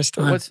for the first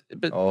time.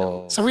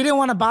 Oh. So we didn't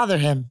want to bother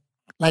him.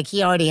 Like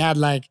he already had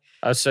like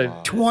So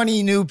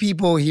 20 new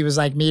people he was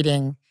like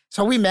meeting.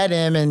 So we met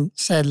him and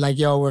said like,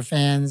 yo, we're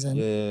fans and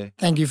Yeah.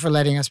 thank you for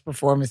letting us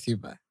perform with you.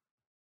 But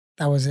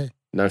that was it.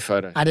 no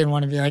photo. I didn't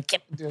want to be like,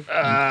 dude.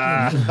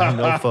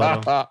 No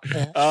photo.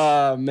 Yeah.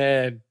 Oh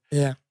man.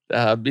 Yeah.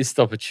 Missed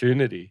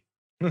opportunity.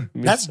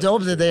 That's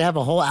dope that they have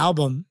a whole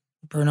album,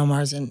 Bruno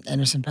Mars and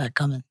Anderson .Paak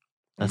coming.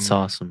 That's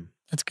awesome.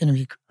 That's going to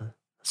be cool.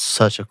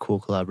 Such a cool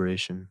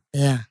collaboration.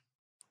 Yeah.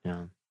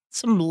 Yeah.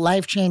 Some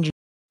life-changing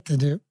to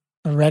do.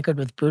 A record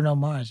with Bruno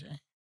Mars. Right?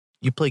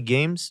 You play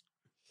games?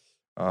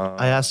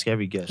 I ask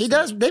every guest. He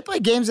does. They play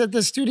games at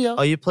the studio.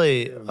 Oh, you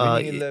play?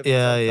 Winning 11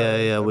 yeah,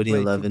 sometimes. I Winning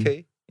play 11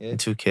 2K. Yeah. and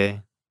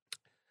 2K.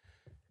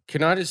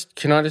 Can I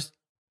just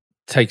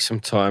take some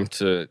time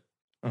to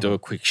do a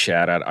quick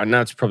shout out? I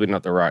know it's probably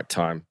not the right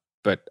time,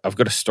 but I've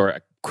got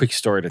a quick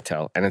story to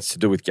tell, and it's to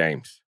do with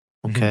games.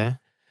 Okay.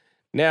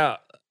 Now,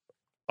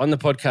 on the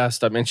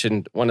podcast, I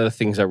mentioned one of the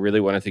things I really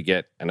wanted to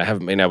get, and I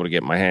haven't been able to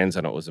get my hands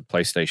on it, was a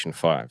PlayStation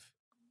 5.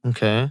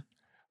 Okay.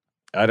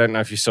 I don't know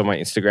if you saw my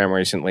Instagram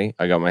recently.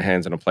 I got my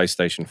hands on a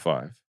PlayStation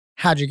 5.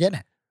 How'd you get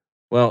it?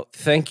 Well,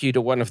 thank you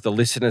to one of the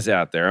listeners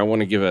out there. I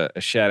want to give a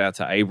shout out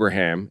to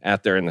Abraham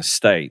out there in the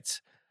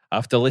States.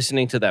 After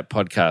listening to that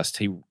podcast,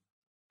 he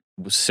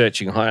was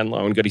searching high and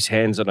low and got his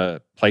hands on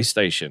a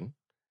PlayStation.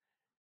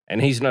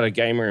 And he's not a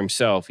gamer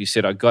himself. He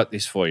said, I got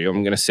this for you.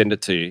 I'm going to send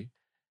it to you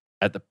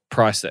at the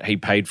price that he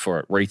paid for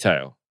it,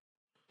 retail.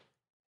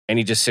 And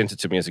he just sent it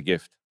to me as a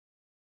gift.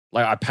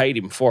 Like I paid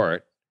him for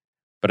it,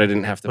 but I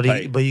didn't have to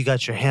pay. But you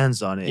got your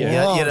hands on it.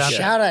 Yeah. Whoa, You didn't have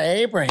shout out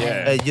Abraham.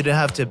 Yeah. you didn't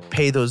have to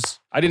pay those.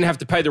 I didn't have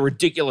to pay the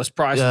ridiculous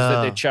prices that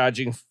Yeah. they're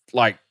charging,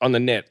 like on the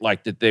net,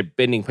 like that they're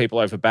bending people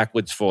over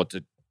backwards for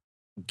to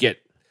get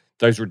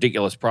those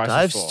ridiculous prices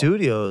Dive for.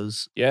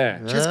 Studios. Yeah.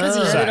 Just because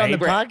he Ah. heard it on the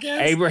Abra-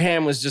 podcast?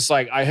 Abraham was just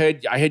like, I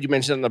heard you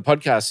mention it on the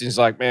podcast. He's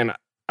like, man,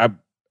 I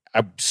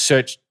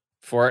searched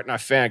for it and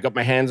I got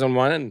my hands on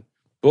one and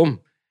boom,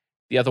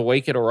 the other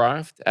week it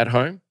arrived at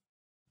home.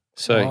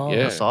 So Wow,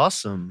 yeah, That's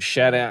awesome.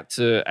 shout out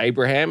to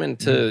Abraham and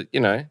to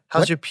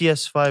How's your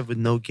PS5 with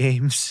no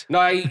games?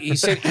 No, he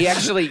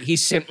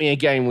sent me a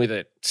game with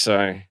it.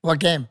 So What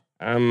game?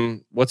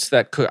 What's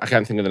that? I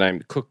can't think of the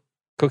name.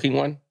 Cooking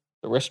one,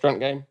 the restaurant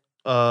game.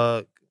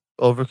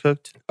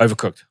 Overcooked.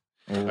 Overcooked.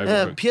 Yeah,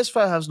 Overcooked.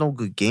 PS5 has no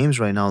good games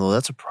right now, though.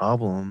 That's a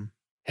problem.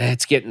 Yeah,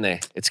 it's getting there.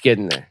 It's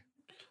getting there.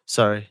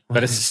 Sorry.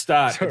 But it's a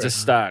start. It's a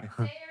start.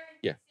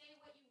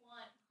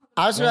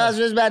 I was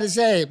just about to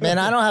say, man,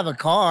 I don't have a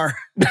car.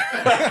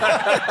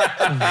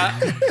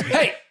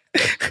 Hey,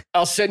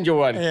 I'll send you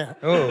one Yeah,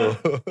 Oh.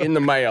 in the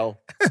mail.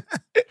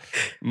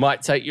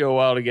 Might take you a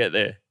while to get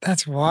there.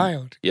 that's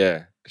wild.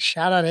 Yeah.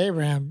 Shout out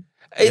Abraham.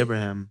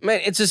 Abraham.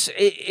 Man, it's just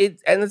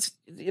and it's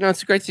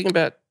it's a great thing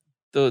about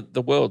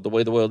the world, the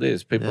way the world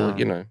is. People,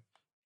 Yeah.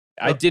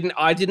 I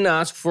didn't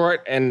ask for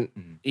it,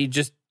 and he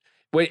just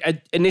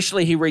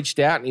initially he reached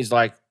out and he's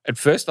like, at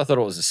first I thought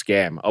it was a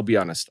scam. I'll be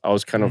honest, I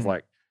was kind of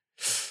like,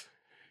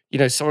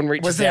 someone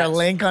reaches out. Was there a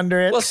link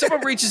under it? Well,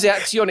 someone reaches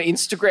out to you on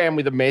Instagram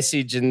with a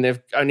message, and they've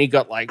only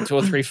got like 2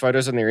 or 3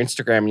 photos on their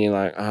Instagram, and you're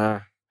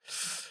like,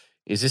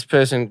 is this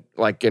person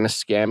like going to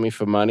scam me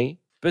for money?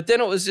 But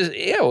then it was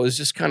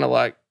just kind of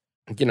like,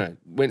 went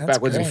That's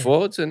backwards and great.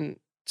 forwards and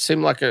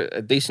seemed like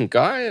a decent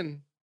guy.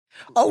 And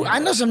Oh, I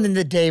know something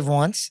that Dave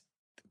wants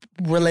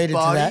related to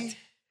that.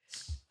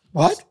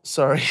 What?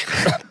 Sorry.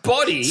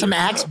 body. Some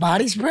Axe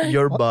body spray?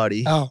 Your What?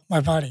 body. Oh, my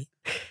body.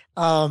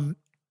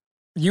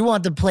 You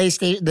want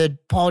the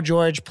Paul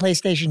George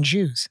PlayStation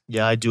shoes,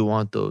 Yeah, I do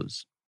want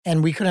those.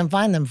 and we couldn't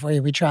find them for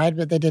you. We tried,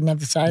 but they didn't have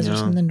the size or No.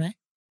 something, right?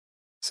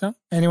 So,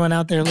 anyone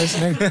out there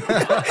listening?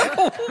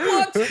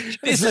 What? This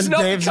has Send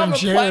not Dave become a some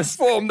shoes.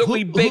 platform that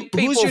we beg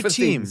people who's your for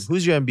team? things.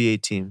 Who's your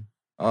NBA team?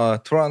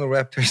 Toronto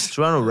Raptors.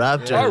 Toronto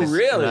Raptors. Oh,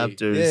 really?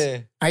 Raptors. Yeah.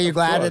 Are you Of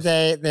glad course.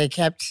 that they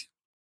kept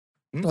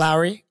Hmm?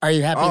 Lowry? Are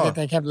you happy Oh. that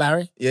they kept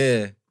Lowry?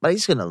 Yeah. But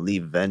he's gonna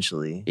leave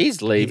eventually.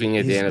 He's leaving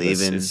at the He's end of this.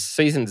 leaving. His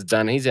season's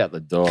done. He's out the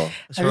door.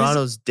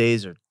 Toronto's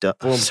days are done.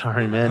 Boom.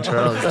 Sorry, man.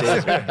 Toronto's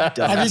days are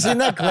done. Have you seen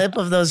that clip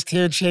of those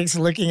 2 chicks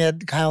looking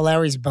at Kyle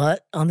Lowry's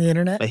butt on the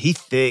internet? But he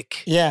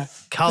thick. Yeah.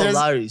 Kyle There's-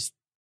 Lowry's.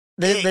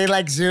 They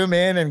like zoom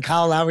in and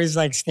Kyle Lowry's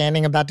like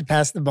standing about to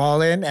pass the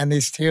ball in, and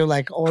these 2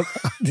 like old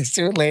these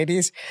 2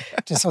 ladies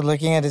just are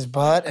looking at his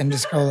butt and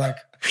just go like,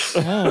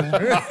 oh.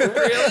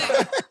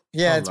 Really?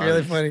 Yeah, Kyle it's really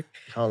Lowry. funny.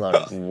 Kyle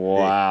Lowry's.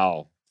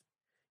 Wow.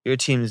 Your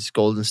team is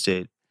Golden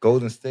State.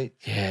 Golden State.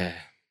 Yeah.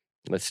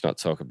 Let's not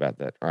talk about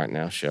that right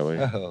now, shall we?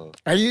 Oh.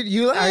 Are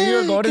you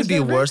a It Golden could be State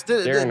fan? worse.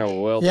 They're in a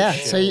world. Yeah, of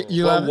shit. so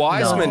you well, love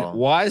Wiseman. No.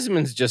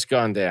 Wiseman's just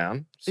gone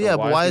down. So Yeah,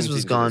 but Wiseman's Wiseman's injured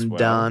as gone well.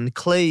 down.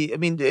 Clay, I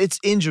mean, it's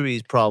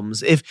injuries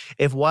problems.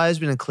 If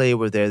Wiseman and Clay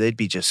were there, they'd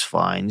be just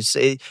fine.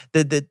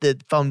 The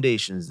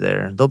foundation's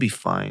there. They'll be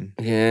fine.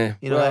 Yeah,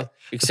 You know, well,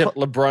 except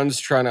LeBron's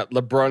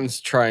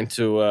trying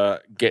to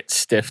get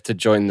Steph to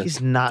join the He's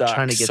not dark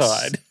trying to get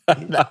side.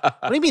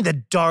 What do you mean the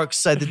dark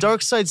side? The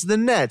dark side's the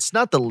Nets,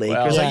 not the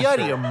Lakers. Well, Are you out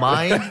of your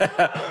mind?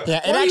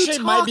 Yeah, it What are you actually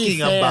might be talking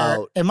fair.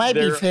 about? It might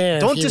be They're- fair.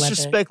 if Don't he went there.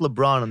 disrespect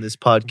LeBron on this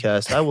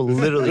podcast. I will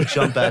literally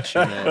jump at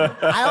you, man.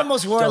 I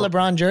almost wore a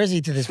LeBron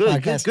jersey to this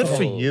podcast. Good for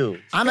today. you.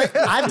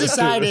 I've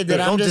decided that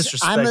Don't I'm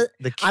disrespect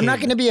the I'm not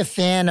king. going to be a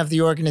fan of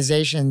the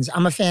organizations.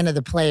 I'm a fan of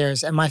the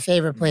players, and my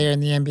favorite player in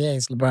the NBA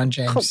is LeBron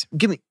James.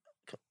 Give me.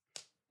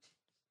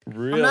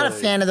 Really? I'm not a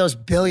fan of those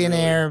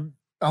billionaire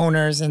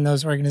owners and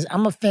those organizations.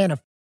 I'm a fan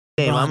of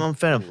Damn, LeBron. I'm a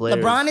fan of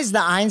players. LeBron is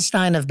the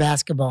Einstein of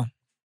basketball.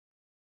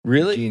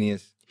 Really?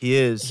 Genius. He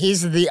is.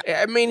 He's the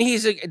I mean,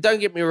 don't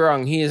get me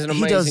wrong. He is an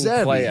He does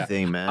amazing player.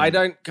 everything, man. I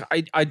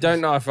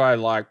don't know if I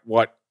like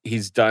what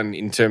he's done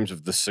in terms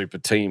of the super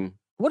team.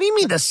 What do you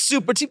mean the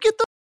super team? Get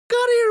the f-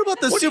 out of here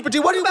about the super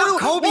team. what about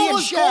Kobe what and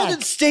was Shaq?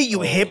 Golden State,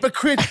 you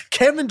hypocrite.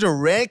 Kevin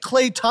Durant,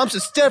 Klay Thompson,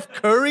 Steph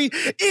Curry,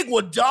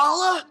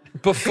 Iguodala.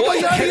 Before What are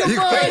you out of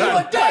your mind? Hang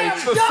on, Damn,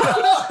 before-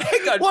 Iguodala.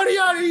 hang on. What are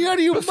you out of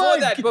your Before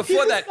mind? that-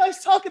 before that- This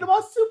guy's talking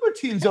about super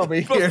teams over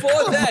here.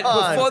 Before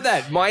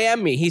that,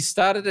 Miami. He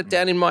started it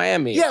down in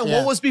Miami. Yeah, Yeah.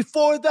 what was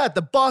before that?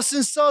 The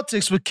Boston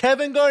Celtics with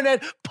Kevin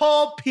Garnett,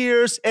 Paul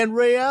Pierce, and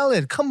Ray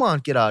Allen. Come on,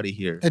 get out of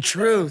here. the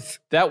truth.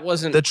 That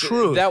wasn't The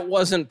truth. That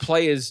wasn't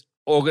players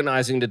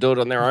organizing to do it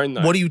on their own.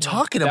 Though. What are you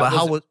talking about?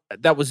 How was?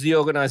 That was the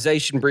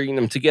organization bringing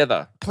them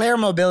together. Player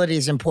mobility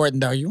is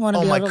important, though. You want to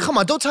Oh be my! able to- Come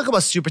on! Don't talk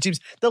about super teams.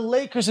 The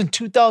Lakers in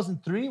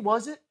 2003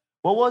 was it?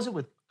 What was it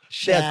with?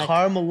 They had Shaq,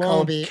 Karl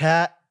Malone, Kobe.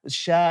 Shaq,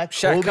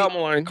 Shaq Kobe. Karl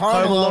Malone.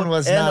 Karl Malone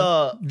was and,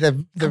 not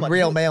the come on,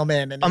 real he-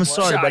 mailman anymore. I'm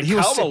sorry, Shaq, but he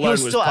was Karl Malone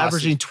was still past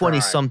averaging his 20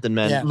 prime. something,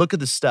 man. Yeah. Look at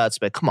the stats,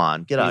 man. Come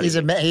on, get out of He's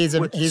here. he's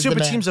Super the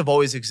man. teams have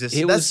always existed.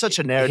 He That's was- such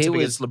a he narrative was-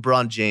 against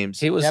LeBron James.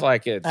 He was Yep,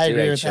 like a I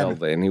agree with DHL that.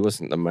 then. He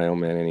wasn't the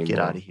mailman anymore. Get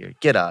out of here.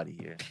 Get out of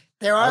here.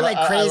 There are like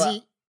I-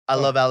 crazy. I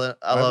love Allen.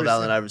 I love Iverson?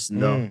 Allen Iverson.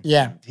 No, Mm.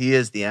 Yeah, he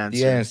is the answer.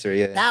 The answer,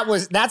 yeah.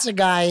 that's a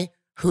guy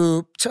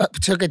who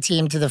took a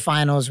team to the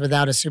finals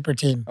without a super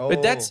team. Oh,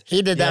 But that's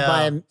He did that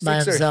Yeah. by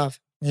Sixers. himself.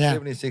 Yeah,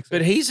 76.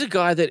 But he's a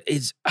guy that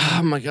is,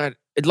 oh my God,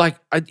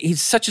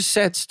 he's such a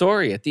sad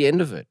story at the end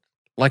of it.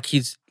 Like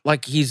he's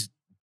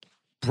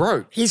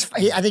broke. I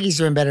think he's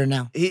doing better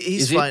now.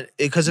 He's Is he? fine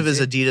because of Is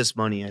his Adidas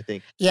money, I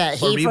think. Yeah, Or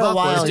he for a Reebok,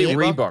 while. or is it he-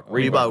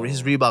 Reebok.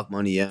 His Reebok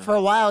money, yeah. For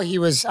a while, he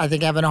was, I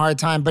think, having a hard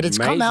time. But it's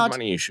come Major out.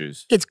 money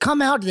issues. It's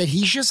come out that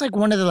he's just like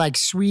one of the like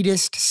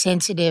sweetest,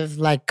 sensitive,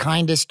 like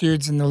kindest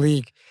dudes in the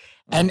league,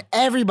 and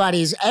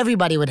everybody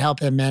would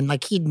help him, man.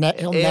 Like he'll Yeah,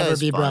 never it's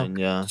be fine, broke.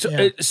 Yeah. So,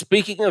 Yeah.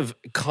 speaking of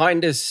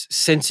kindest,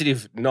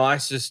 sensitive,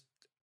 nicest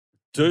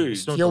dude,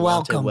 It's not You're Delonte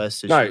welcome.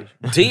 West no, issue.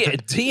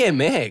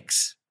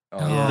 DMX. Oh,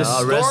 Yeah. The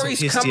Oh, rest in stories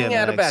peace, coming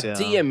out DMX, about yeah.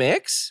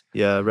 DMX.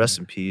 Yeah, rest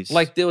in peace.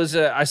 Like there was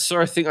I saw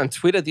a thing on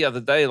Twitter the other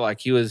day. Like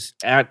he was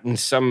out in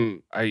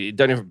I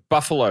don't know,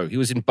 Buffalo. He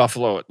was in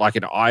Buffalo at like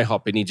an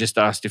IHOP, and he just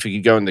asked if he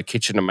could go in the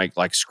kitchen and make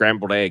like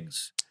scrambled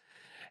eggs.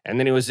 And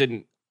then he was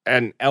in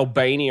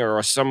Albania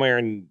or somewhere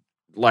in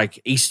like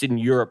Eastern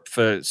Europe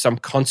for some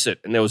concert,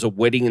 and there was a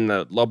wedding in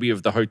the lobby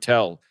of the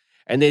hotel.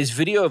 And there's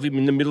video of him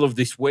in the middle of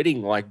this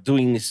wedding, like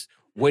doing this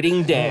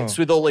wedding dance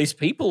with all these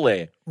people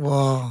there.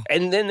 Whoa.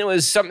 And then there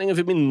was something of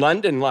him in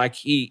London. Like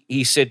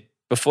he said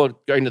before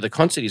going to the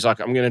concert, he's like,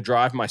 I'm going to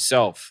drive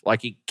myself.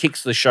 Like he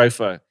kicks the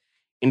chauffeur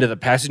into the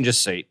passenger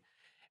seat.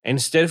 And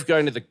instead of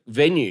going to the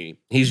venue,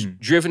 he's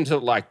driven to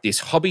like this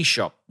hobby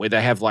shop where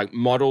they have like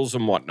models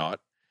and whatnot.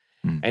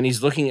 And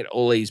he's looking at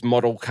all these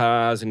model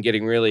cars and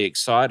getting really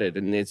excited.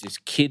 And there's this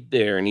kid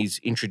there, and he's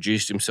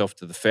introduced himself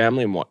to the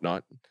family and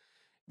whatnot.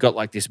 Got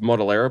like this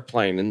model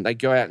airplane, and they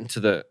go out into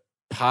the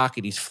park,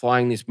 and he's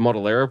flying this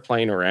model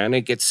airplane around.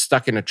 It gets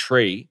stuck in a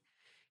tree.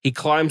 He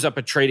climbs up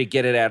a tree to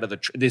get it out of the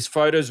tree. There's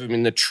photos of him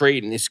in the tree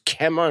in this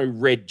camo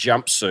red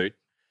jumpsuit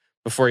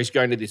before he's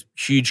going to this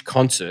huge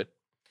concert.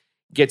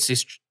 Gets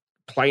this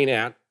plane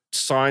out,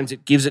 signs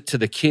it, gives it to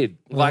the kid.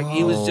 Like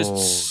he was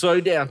just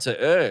so down to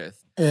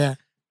earth. Yeah.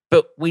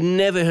 But we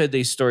never heard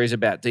these stories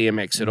about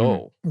DMX at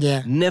all.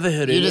 Yeah. Never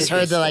heard You any just of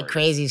heard these the like stories.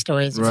 crazy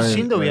stories. Right. It's a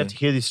shame that we have right. to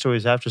hear these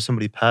stories after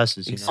somebody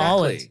passes. You know? Exactly.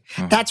 Always.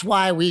 That's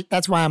why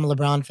I'm a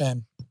LeBron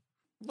fan.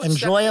 What's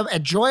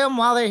Enjoy them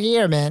while they're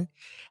here, man.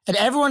 And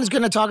everyone's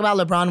gonna talk about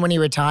LeBron when he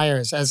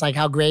retires as like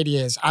how great he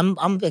is. I'm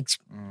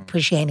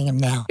appreciating him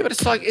now. Yeah,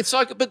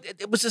 but but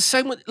it was the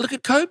same with, look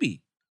at Kobe.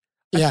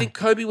 I Yeah. think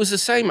Kobe was the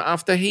same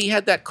after he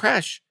had that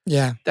crash,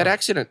 Yeah. that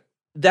accident.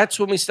 That's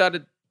when we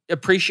started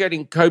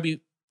appreciating Kobe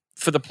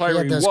for the player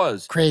had he those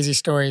was. Crazy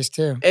stories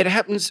too. It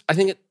happens, I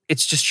think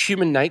it's just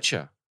human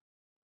nature.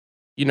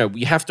 You know,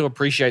 we have to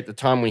appreciate the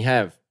time we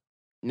have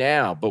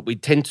now, but we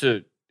tend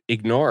to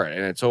ignore it.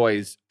 And it's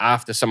always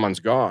after someone's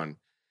gone.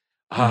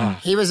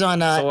 He was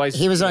on always,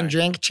 he was you on know.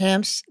 Drink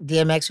Champs.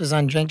 DMX was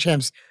on Drink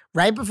Champs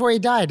right before he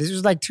died. This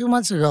was like 2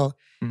 months ago.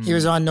 He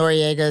was on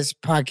Noriega's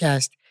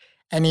podcast,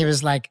 and he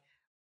was like,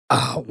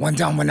 one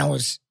time when I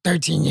was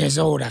 13 years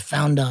old, I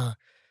found a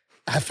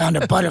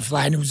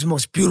butterfly, and it was the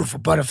most beautiful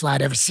butterfly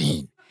I'd ever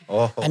seen.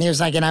 Oh. And he was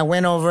like, and I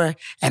went over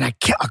and I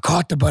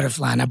caught the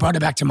butterfly and I brought it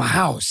back to my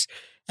house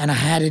and I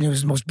had it and it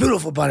was the most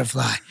beautiful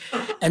butterfly.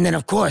 And then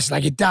of course,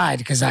 like it died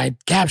because I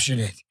captured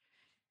it.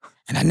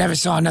 And I never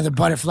saw another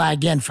butterfly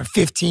again for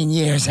 15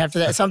 years after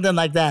that, something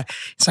like that.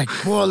 It's like,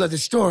 moral of the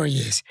story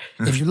is,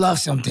 if you love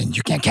something,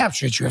 you can't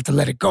capture it, you have to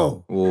let it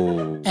go.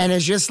 Whoa. And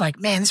it's just like,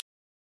 man, it's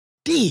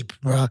deep,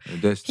 bro.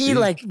 That's He deep.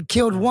 like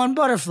killed one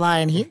butterfly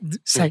and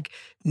it's like,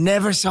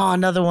 never saw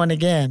another one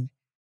again.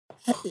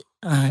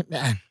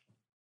 Man.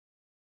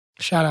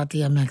 Shout out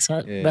DMX.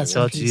 Yeah. Rest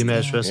Shout in out to peace,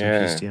 DMX, DMX. rest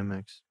in peace, Yeah.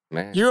 DMX.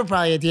 Man. You were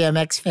probably a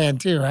DMX fan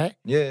too, right?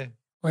 Yeah.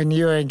 When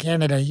you were in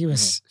Canada, he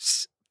was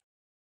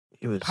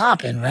He was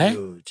Popping, right?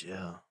 Huge,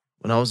 yeah.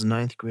 When I was in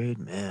 9th grade,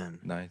 man.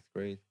 Ninth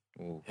grade.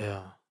 Oh.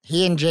 Yeah.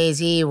 he and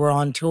Jay-Z were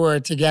on tour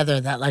together,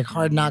 that like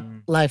Hard Knock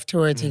Life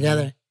tour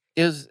together.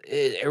 It was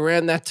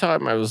around that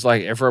time, I was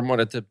like, everyone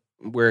wanted to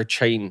wear a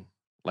chain,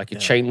 like a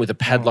chain with a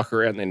padlock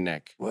around their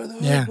neck. Where the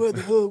Yeah. where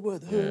the hood, where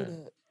the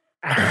hood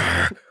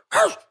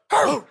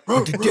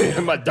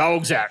And my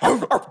dog's out. at?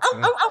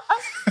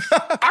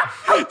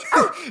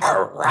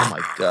 Oh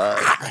my God.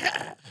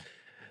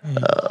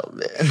 Oh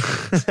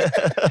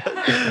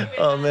man.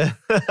 Oh man.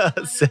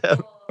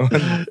 Sam.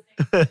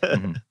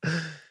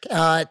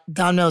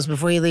 Don Mills,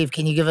 before you leave,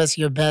 can you give us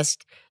your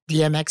best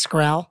DMX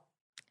growl?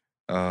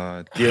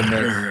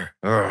 DMX.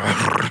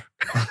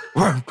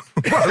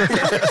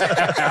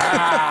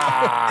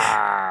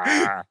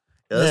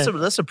 Yeah,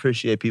 let's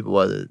appreciate people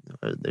while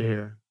they're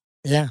here.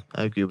 Yeah,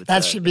 I agree with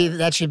that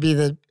that. should be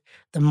the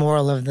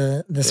moral of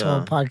this whole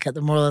Yeah. podcast,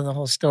 the moral of the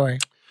whole story.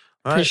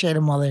 All right. Appreciate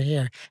them while they're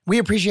here. We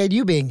appreciate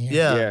you being here.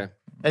 Yeah. Yeah.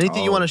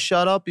 Anything you Oh. want to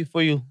shout out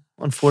before you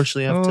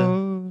unfortunately have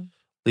to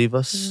leave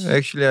us?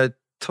 Actually, I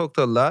talked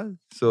a lot.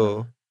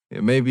 So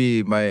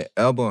maybe my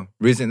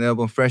recent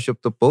album, Fresh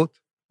Up the Boat.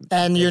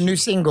 And your new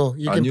single,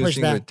 you a can new push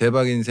single, that.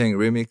 대박 인생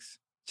remix.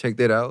 Check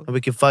that out. And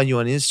we can find you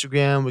on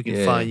Instagram. We can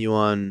Yeah. find you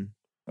on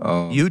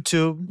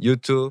YouTube,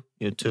 YouTube,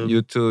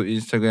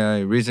 Instagram. I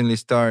recently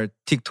started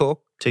TikTok.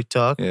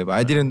 TikTok. Yeah, but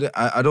I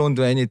don't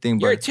do anything.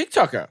 You're a But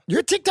TikToker.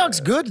 Your TikTok's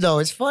good though.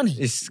 It's funny.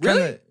 it's kind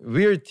of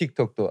weird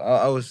TikTok though.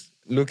 I was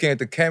looking at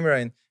the camera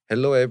and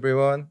hello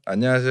everyone.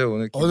 안녕하세요.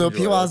 오늘 기분 오늘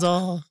비 좋아요."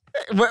 와서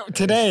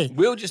Today.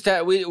 We were just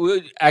we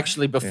were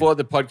actually before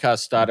the podcast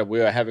started. We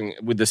were having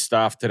with the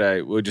staff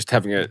today. We were just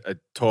having a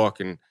talk,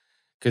 and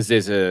because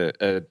there's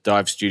a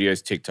Dive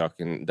Studios TikTok,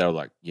 and they were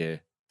like, "Yeah,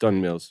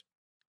 Don Mills,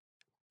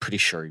 pretty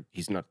sure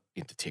he's not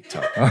into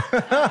TikTok." and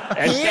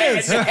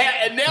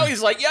now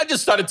he's like, "Yeah, I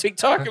just started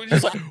TikTok." And we're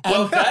just like,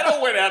 "Well, that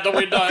all went out the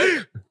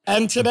window."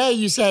 And today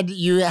you said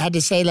you had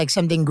to say like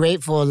something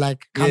grateful,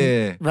 like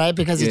right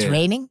because it's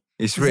raining.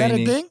 It's Is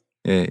raining. that a thing?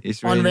 Yeah,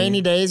 it's raining. On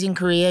rainy days in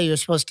Korea, you're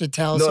supposed to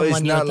tell No, someone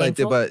it's you're not like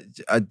that.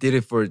 thankful? But I did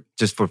it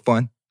just for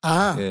fun.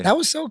 Yeah. That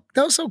was so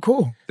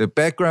cool. The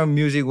background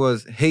music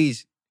was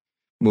haze.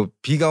 뭐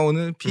비가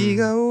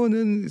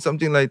오는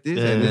something like this.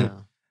 And then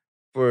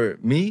for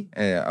me,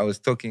 I was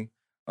talking.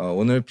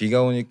 오늘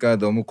비가 오니까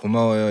너무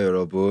고마워요,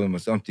 여러분. 뭐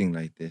something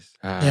like this.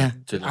 Yeah,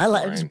 I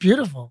like. It's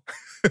beautiful.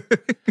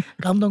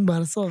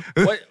 감동받았어.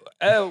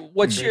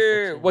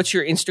 What's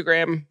your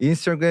Instagram?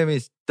 Instagram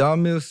is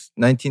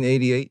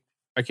donmills1988.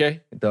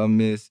 Okay.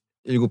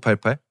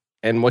 donmills1988.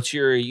 And what's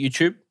your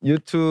YouTube?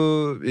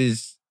 YouTube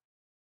is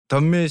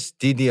donmills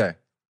DDR.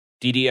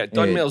 DDR.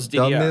 Don Mills DDR.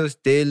 Don Mills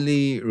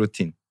Daily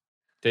Routine.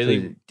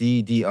 Daily.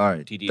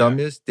 DDR. Don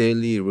Mills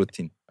Daily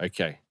Routine.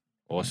 Okay.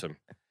 Awesome.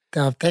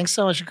 Thanks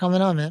so much for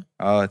coming on, man.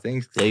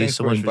 Thank you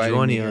so much for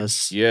joining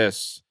us.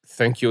 Yes.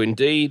 Thank you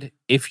indeed.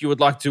 If you would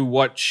like to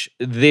watch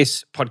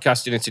this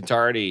podcast in its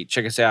entirety,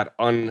 check us out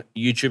on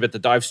YouTube at The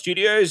Dive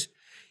Studios.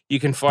 You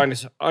can find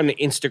us on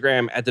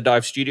Instagram at The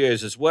Dive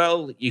Studios as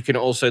well. You can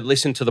also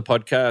listen to the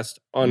podcast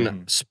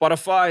on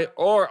Spotify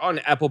or on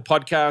Apple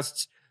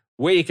Podcasts,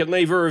 where you can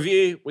leave a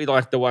review. We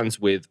like the ones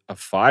with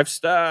 5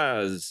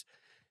 stars.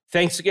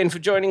 Thanks again for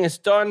joining us,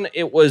 Don.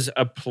 It was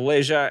a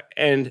pleasure.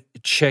 And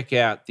check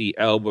out the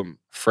album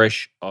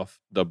Fresh Off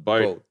the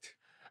Boat.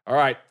 All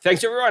right.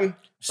 Thanks, everyone.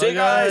 See you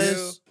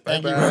guys.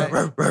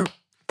 Bye-bye.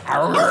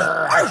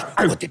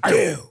 What to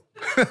do?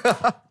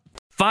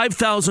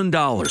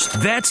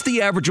 $5,000. That's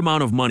the average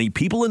amount of money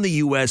people in the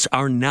U.S.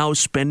 are now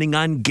spending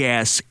on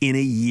gas in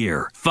a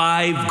year.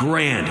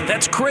 $5,000.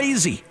 That's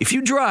crazy. If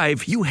you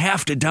drive, you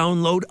have to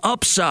download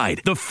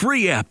Upside, the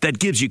free app that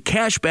gives you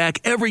cash back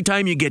every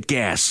time you get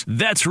gas.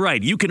 That's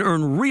right. You can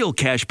earn real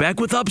cash back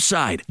with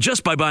Upside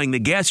just by buying the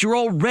gas you're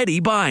already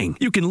buying.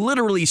 You can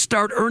literally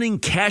start earning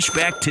cash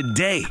back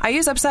today. I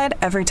use Upside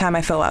every time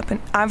I fill up,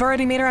 and I've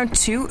already made around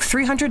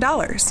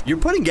 $300. You're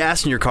putting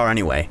gas in your car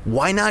anyway.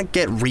 Why not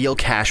get real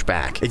cash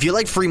back? If you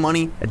like free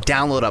money,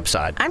 download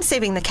Upside. I'm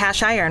saving the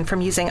cash I earn from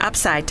using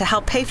Upside to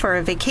help pay for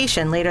a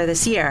vacation later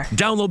this year.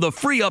 Download the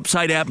free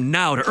Upside app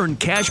now to earn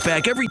cash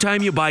back every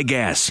time you buy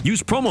gas.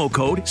 Use promo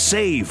code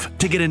SAVE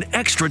to get an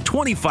extra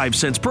 25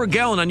 cents per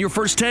gallon on your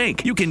first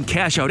tank. You can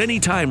cash out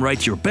anytime right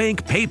to your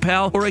bank,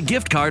 PayPal, or a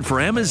gift card for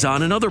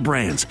Amazon and other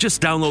brands.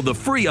 Just download the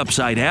free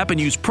Upside app and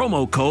use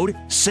promo code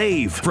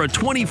SAVE for a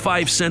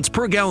 25 cents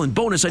per gallon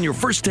bonus on your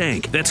first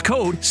tank. That's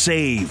code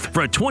SAVE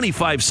for a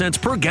 25 cents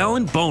per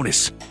gallon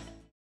bonus.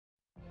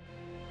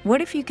 What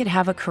if you could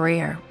have a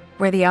career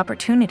where the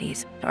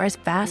opportunities are as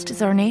vast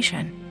as our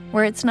nation,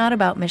 where it's not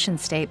about mission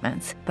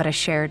statements, but a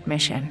shared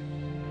mission?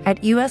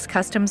 At U.S.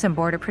 Customs and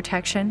Border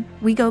Protection,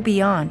 we go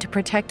beyond to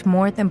protect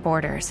more than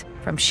borders.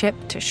 From ship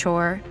to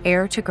shore,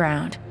 air to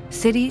ground,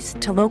 cities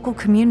to local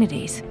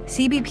communities,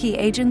 CBP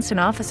agents and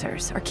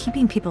officers are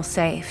keeping people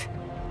safe.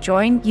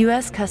 Join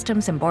U.S.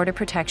 Customs and Border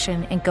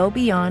Protection and go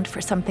beyond for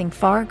something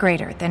far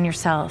greater than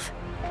yourself.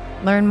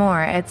 Learn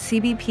more at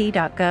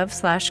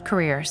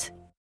cbp.gov/careers.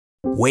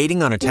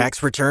 Waiting on a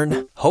tax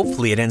return?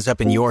 Hopefully it ends up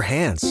in your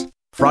hands.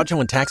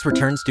 Fraudulent tax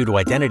returns due to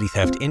identity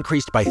theft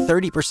increased by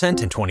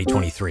 30% in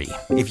 2023.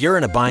 If you're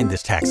in a bind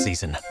this tax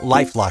season,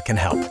 LifeLock can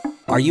help.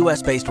 Our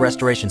U.S.-based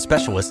restoration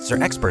specialists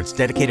are experts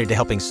dedicated to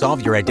helping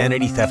solve your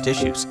identity theft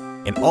issues.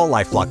 And all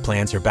LifeLock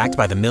plans are backed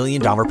by the $1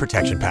 Million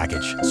Protection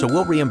Package. So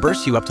we'll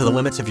reimburse you up to the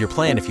limits of your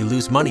plan if you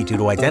lose money due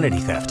to identity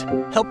theft.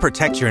 Help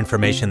protect your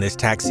information this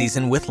tax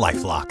season with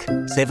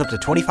LifeLock. Save up to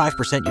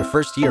 25% your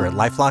first year at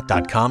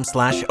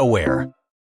LifeLock.com/aware.